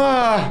 bro.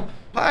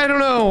 I don't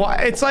know.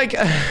 It's like...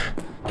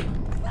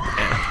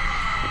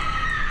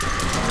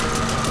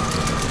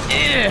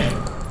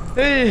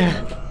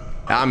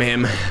 I'm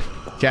him.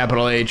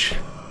 Capital H.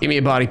 Give me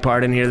a body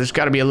part in here. There's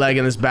got to be a leg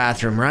in this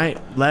bathroom, right?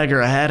 Leg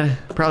or a head?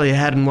 Probably a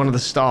head in one of the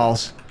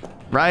stalls.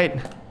 Right?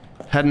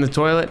 Head in the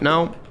toilet?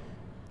 No.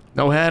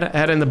 No head?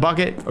 Head in the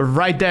bucket?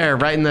 Right there.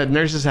 Right in the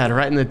nurse's head.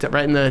 Right in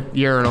the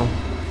urinal.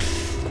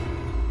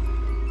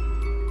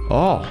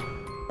 Oh.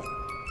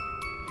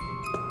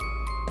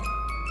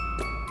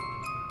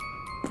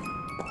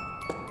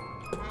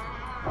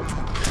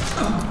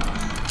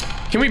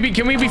 Can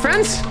we be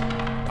friends?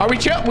 Are we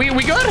chill? We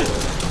good?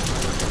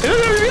 It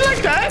doesn't have to be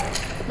like that.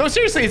 No,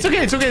 seriously, it's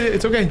okay. It's okay.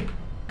 It's okay.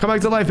 Come back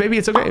to life, baby.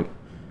 It's okay.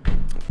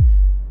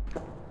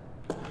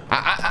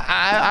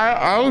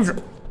 I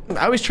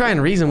always try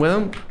and reason with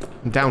him.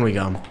 Down we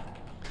go.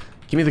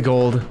 Give me the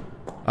gold.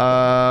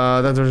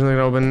 That door's not gonna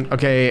open.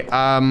 Okay.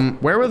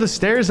 Where were the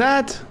stairs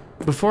at?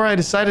 Before I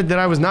decided that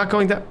I was not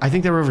going to... I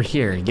think they were over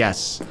here.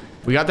 Yes.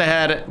 We got the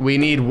head. We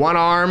need one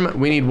arm.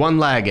 We need one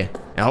leg.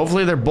 And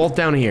hopefully they're both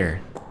down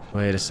here.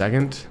 Wait a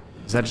second.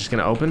 Is that just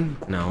gonna open?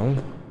 No.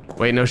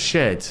 Wait, no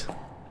shit.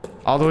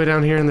 All the way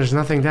down here and there's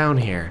nothing down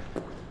here.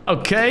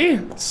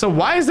 Okay, so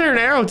why is there an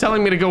arrow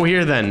telling me to go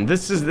here then?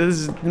 This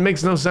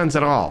makes no sense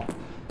at all.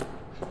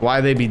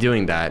 Why they be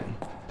doing that?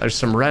 There's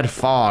some red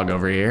fog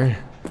over here,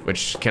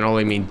 which can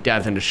only mean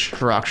death and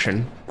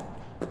destruction.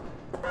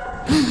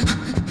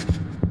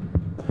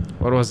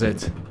 What was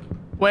it?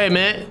 Wait a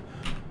minute.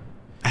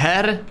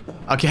 Head?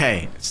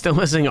 Okay, still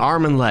missing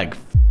arm and leg.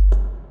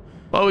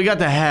 Well, we got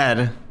the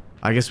head.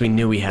 I guess we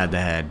knew we had the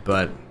head,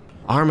 but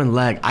arm and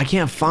leg. I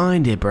can't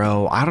find it,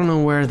 bro. I don't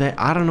know where they're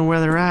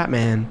at,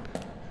 man.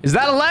 Is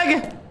that a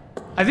leg?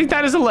 I think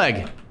that is a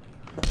leg.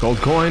 Gold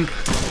coin.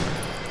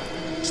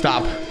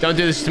 Stop. Don't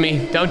do this to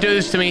me. Don't do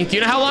this to me. Do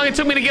you know how long it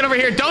took me to get over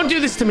here? Don't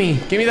do this to me.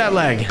 Give me that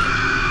leg.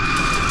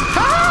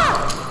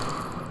 Ah!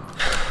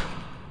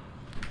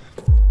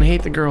 I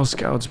hate the Girl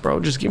Scouts, bro.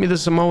 Just give me the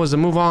Samoas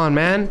and move on,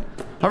 man.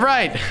 All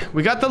right.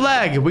 We got the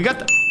leg. We got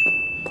the...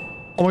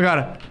 Oh my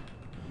God.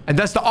 And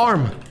that's the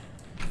arm.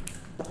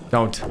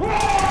 Don't.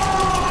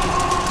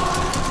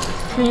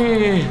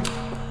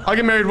 I'll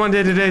get married one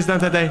day. Today's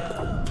not that day.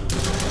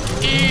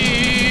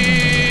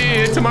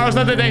 Tomorrow's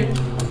not that day.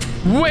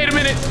 Wait a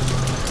minute.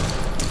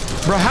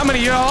 Bro, how many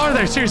of y'all are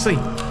there? Seriously.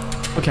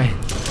 Okay.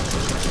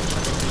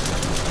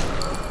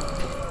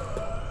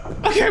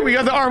 Okay, we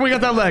got the arm, we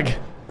got that leg.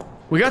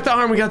 We got the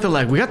arm, we got the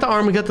leg. We got the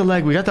arm, we got the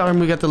leg. We got the arm,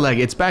 we got the leg.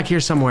 It's back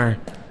here somewhere.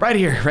 Right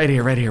here, right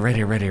here, right here, right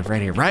here, right here,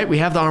 right here. Right? We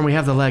have the arm, we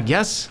have the leg.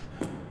 Yes?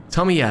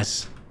 Tell me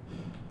yes.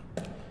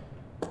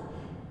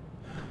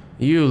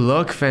 You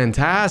look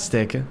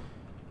fantastic.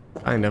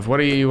 Kind of. What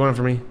do you want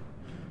from me?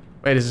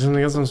 Wait, is there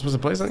something else I'm supposed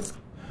to place on?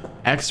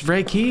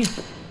 X-ray key?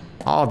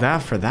 All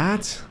that for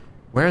that?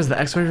 Where's the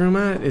X-ray room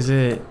at? Is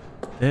it...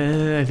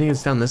 I think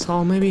it's down this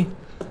hall, maybe?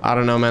 I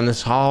don't know, man.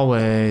 This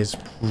hallway is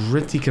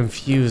pretty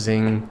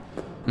confusing.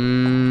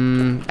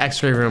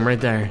 X-ray room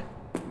right there.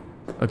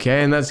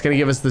 Okay, and that's gonna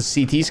give us the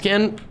CT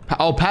scan.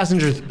 Oh,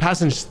 passage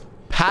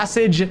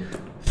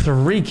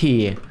 3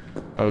 key.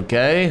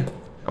 Okay.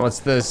 What's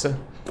this?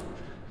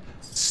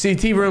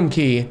 CT room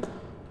key.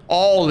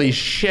 Holy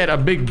shit, a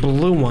big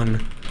blue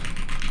one.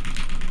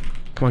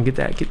 Come on, get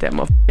that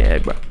motherfucking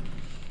egg, bro.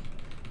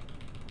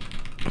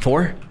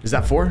 4? Is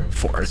that 4?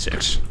 4 or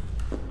 6.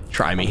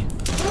 Try me.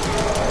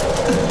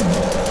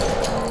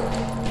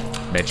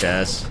 Bitch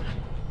ass.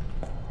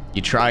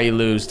 You try, you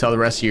lose. Tell the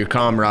rest of your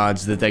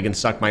comrades that they can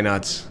suck my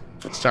nuts.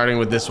 Starting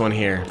with this one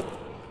here.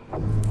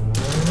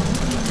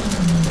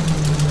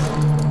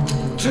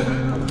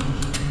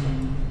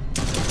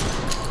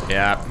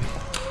 Yeah.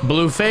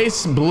 Blue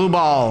face, blue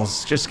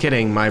balls. Just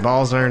kidding. My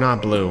balls are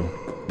not blue.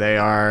 They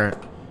are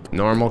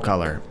normal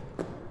color.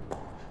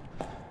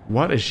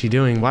 What is she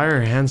doing? Why are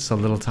her hands so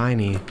little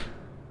tiny?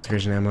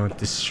 Excursion ammo.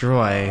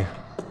 Destroy.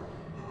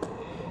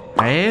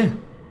 Eh?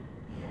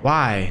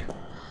 Why?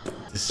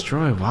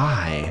 Destroy,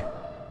 why?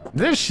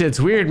 This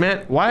shit's weird,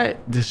 man. Why?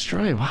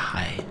 Destroy,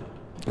 why?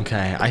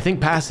 Okay, I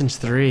think passage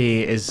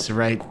 3 is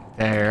right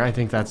there. I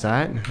think that's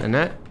that, isn't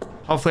it?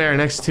 Hopefully our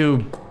next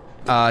 2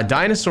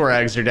 dinosaur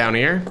eggs are down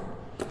here.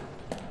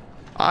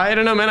 I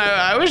don't know, man.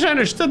 I wish I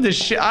understood this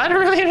shit. I don't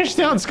really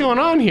understand what's going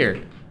on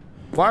here.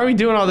 Why are we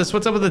doing all this?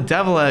 What's up with the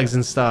devil eggs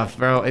and stuff,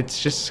 bro?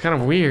 It's just kind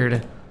of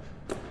weird.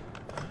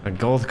 A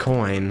gold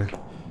coin.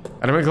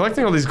 And I've been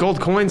collecting all these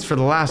gold coins for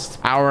the last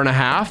hour and a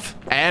half,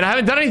 and I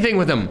haven't done anything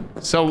with them.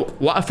 So,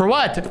 for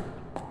what?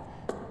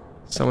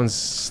 Someone's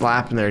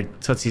slapping their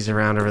tootsies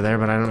around over there,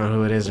 but I don't know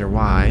who it is or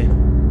why.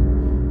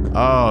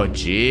 Oh,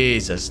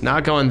 Jesus.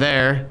 Not going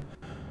there.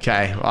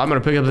 Okay, well, I'm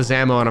gonna pick up this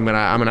ammo, and I'm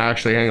gonna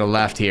actually go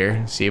left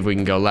here. See if we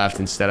can go left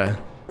instead of...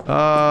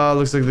 Oh,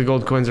 looks like the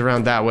gold coin's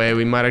around that way.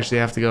 We might actually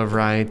have to go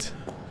right.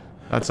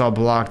 That's all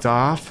blocked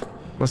off.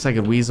 Unless I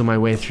could weasel my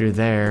way through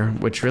there,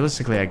 which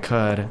realistically I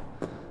could.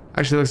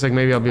 Actually, looks like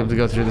maybe I'll be able to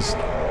go through this.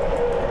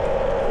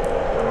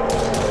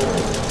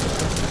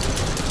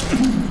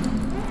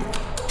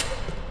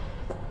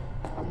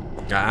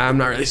 I'm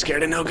not really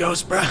scared of no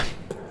ghosts, bruh.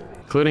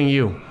 Including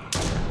you.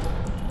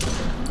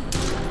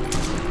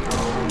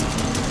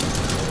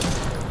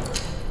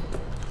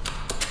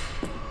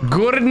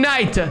 Good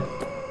night.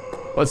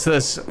 What's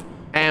this?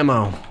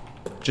 Ammo.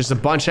 Just a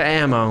bunch of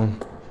ammo.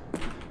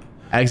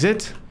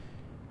 Exit?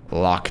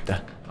 Locked.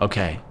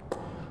 Okay.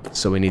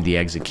 So we need the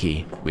exit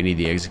key. We need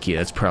the exit key.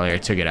 That's probably our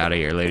ticket out of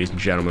here, ladies and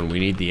gentlemen. We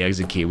need the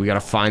exit key. We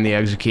gotta find the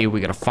exit key. We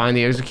gotta find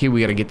the exit key.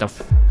 We gotta get the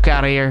f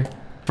out of here.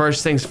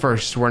 First things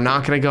first. We're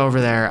not gonna go over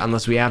there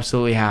unless we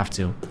absolutely have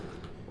to.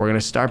 We're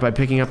gonna start by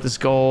picking up this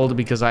gold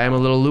because I am a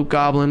little loot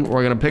goblin.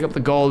 We're gonna pick up the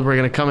gold. We're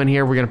gonna come in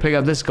here. We're gonna pick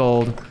up this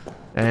gold.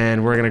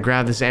 And we're gonna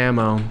grab this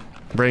ammo.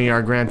 Bringing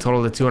our grand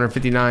total to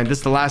 259. This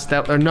is the last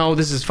step. Or no,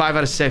 this is 5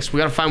 out of 6. We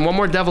gotta find one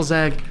more devil's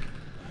egg.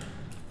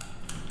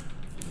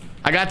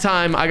 I got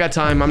time. I got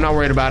time. I'm not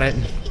worried about it.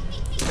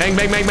 Bang,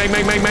 bang, bang, bang,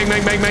 bang, bang, bang,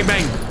 bang, bang, bang,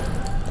 bang.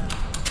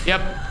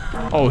 Yep.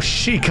 Oh,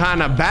 she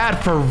kind of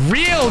bad for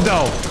real,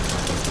 though.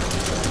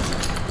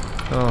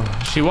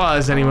 Oh, she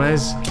was,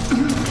 anyways.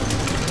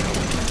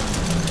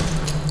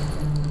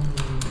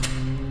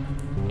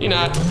 You're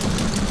not.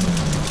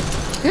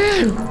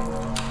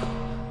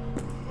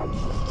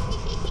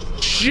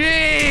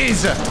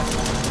 jeez.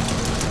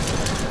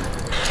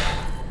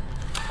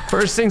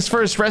 First things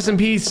first, rest in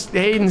peace,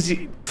 Hayden's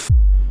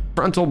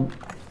frontal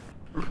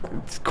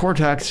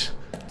cortex.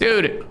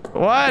 Dude,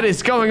 what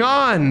is going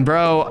on,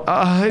 bro?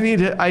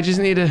 I just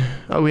need to,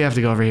 oh, we have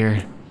to go over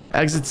here.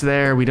 Exit's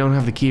there. We don't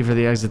have the key for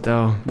the exit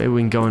though. Maybe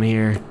we can go in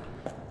here.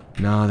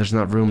 No, there's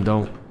not room,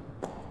 don't.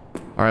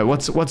 All right,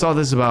 what's all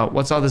this about?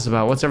 What's all this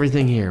about? What's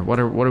everything here? What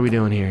are we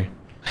doing here?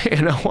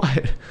 You know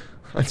what?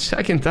 On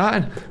second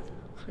thought,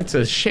 it's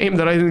a shame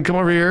that I didn't come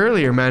over here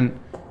earlier, man.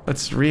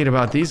 Let's read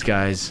about these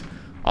guys.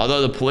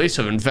 Although the police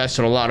have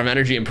invested a lot of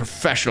energy and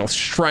professional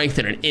strength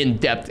in an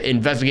in-depth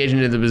investigation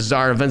into the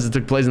bizarre events that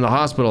took place in the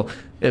hospital,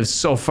 they have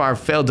so far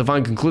failed to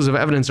find conclusive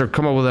evidence or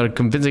come up with a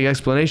convincing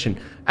explanation.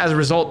 As a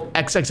result,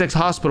 XXX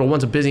Hospital,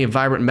 once a busy and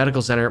vibrant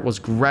medical center, was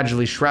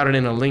gradually shrouded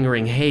in a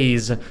lingering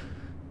haze.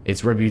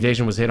 Its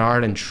reputation was hit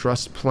hard and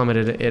trust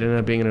plummeted. It ended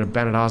up being an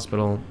abandoned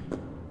hospital.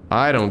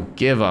 I don't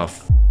give a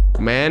f,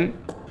 man.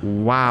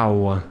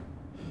 Wow.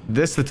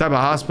 This is the type of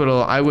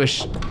hospital I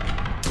wish...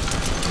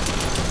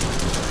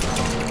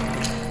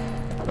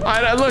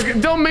 look,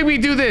 don't make me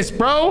do this,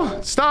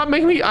 bro. Stop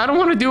making me... I don't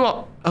want to do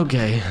all...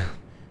 Okay.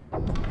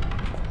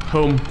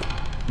 Home.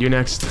 You're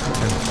next.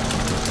 Okay.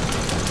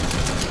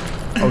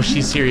 Oh,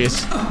 she's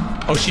serious.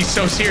 Oh, she's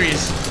so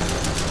serious.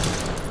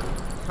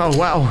 Oh,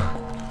 wow.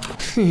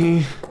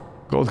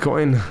 Gold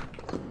coin.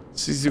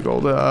 CC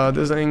gold,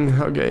 this thing.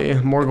 Okay,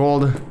 more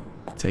gold.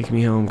 Take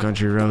me home,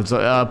 country roads.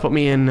 Put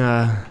me in,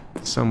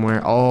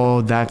 somewhere.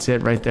 Oh, that's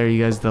it right there,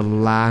 you guys. The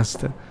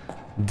last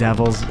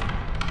devils.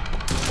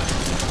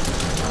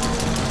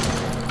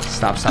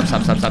 Stop.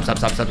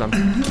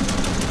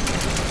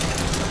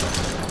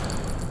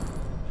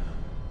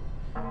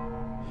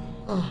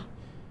 Oh.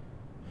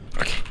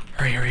 Okay,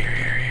 hurry.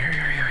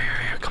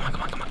 Come on.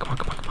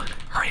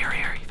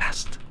 Hurry,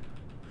 fast.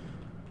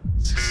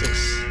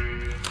 6.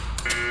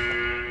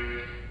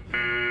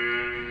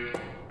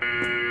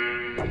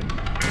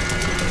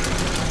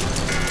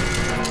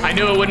 I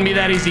knew it wouldn't be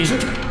that easy.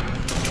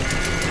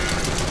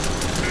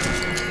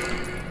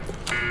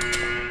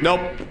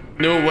 Nope,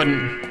 knew it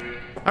wouldn't.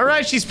 All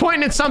right, she's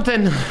pointing at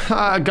something.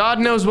 God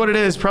knows what it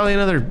is. Probably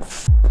another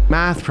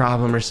math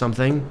problem or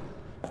something.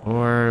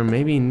 Or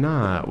maybe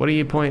not. What are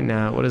you pointing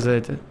at? What is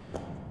it?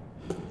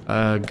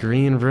 A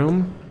green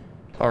room?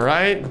 All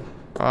right.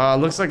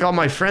 Looks like all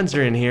my friends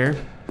are in here.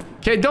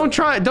 Okay, don't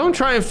try and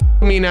f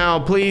me now,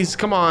 please.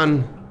 Come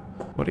on.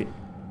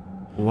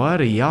 What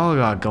do y'all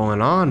got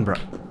going on, bro?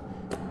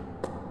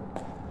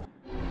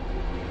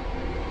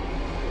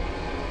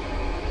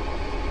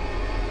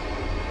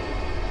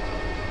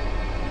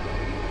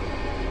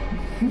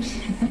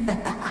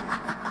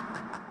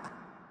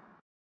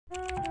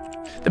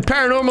 The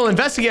paranormal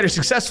investigator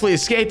successfully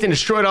escaped and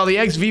destroyed all the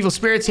eggs of evil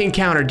spirits he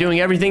encountered,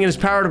 doing everything in his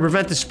power to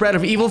prevent the spread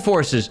of evil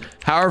forces.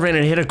 However, in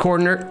a hidden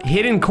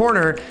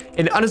corner,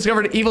 an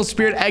undiscovered evil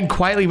spirit egg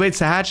quietly waits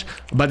to hatch,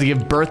 about to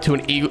give birth to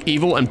an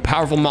evil and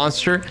powerful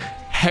monster,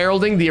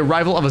 heralding the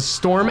arrival of a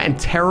storm and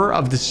terror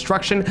of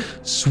destruction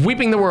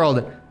sweeping the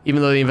world.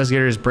 Even though the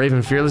investigator is brave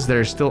and fearless, there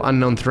are still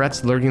unknown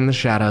threats lurking in the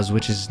shadows,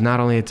 which is not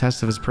only a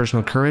test of his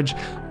personal courage,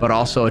 but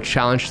also a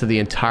challenge to the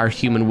entire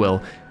human will.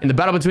 In the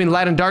battle between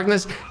light and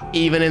darkness,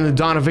 even in the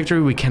dawn of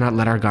victory, we cannot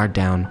let our guard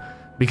down,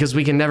 because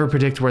we can never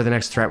predict where the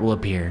next threat will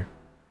appear.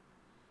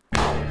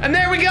 And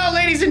there we go,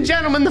 ladies and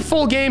gentlemen, the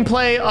full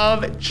gameplay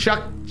of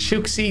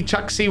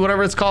CHUXIE,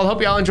 whatever it's called.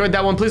 Hope y'all enjoyed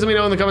that one. Please let me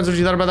know in the comments what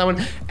you thought about that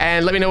one,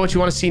 and let me know what you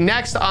want to see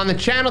next on the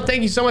channel.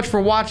 Thank you so much for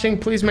watching.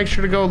 Please make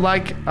sure to go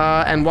like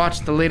and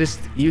watch the latest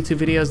YouTube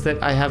videos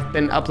that I have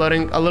been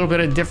uploading. A little bit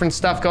of different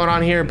stuff going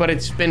on here, but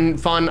it's been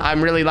fun.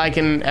 I'm really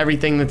liking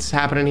everything that's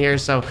happening here,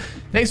 so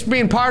thanks for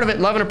being part of it.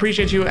 Love and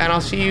appreciate you, and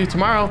I'll see you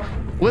tomorrow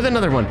with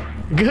another one.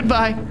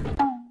 Goodbye.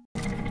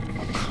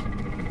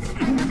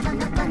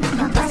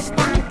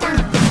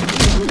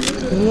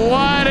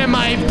 What am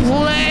I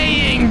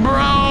playing,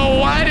 bro?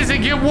 Why does it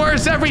get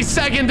worse every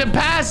second that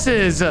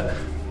passes?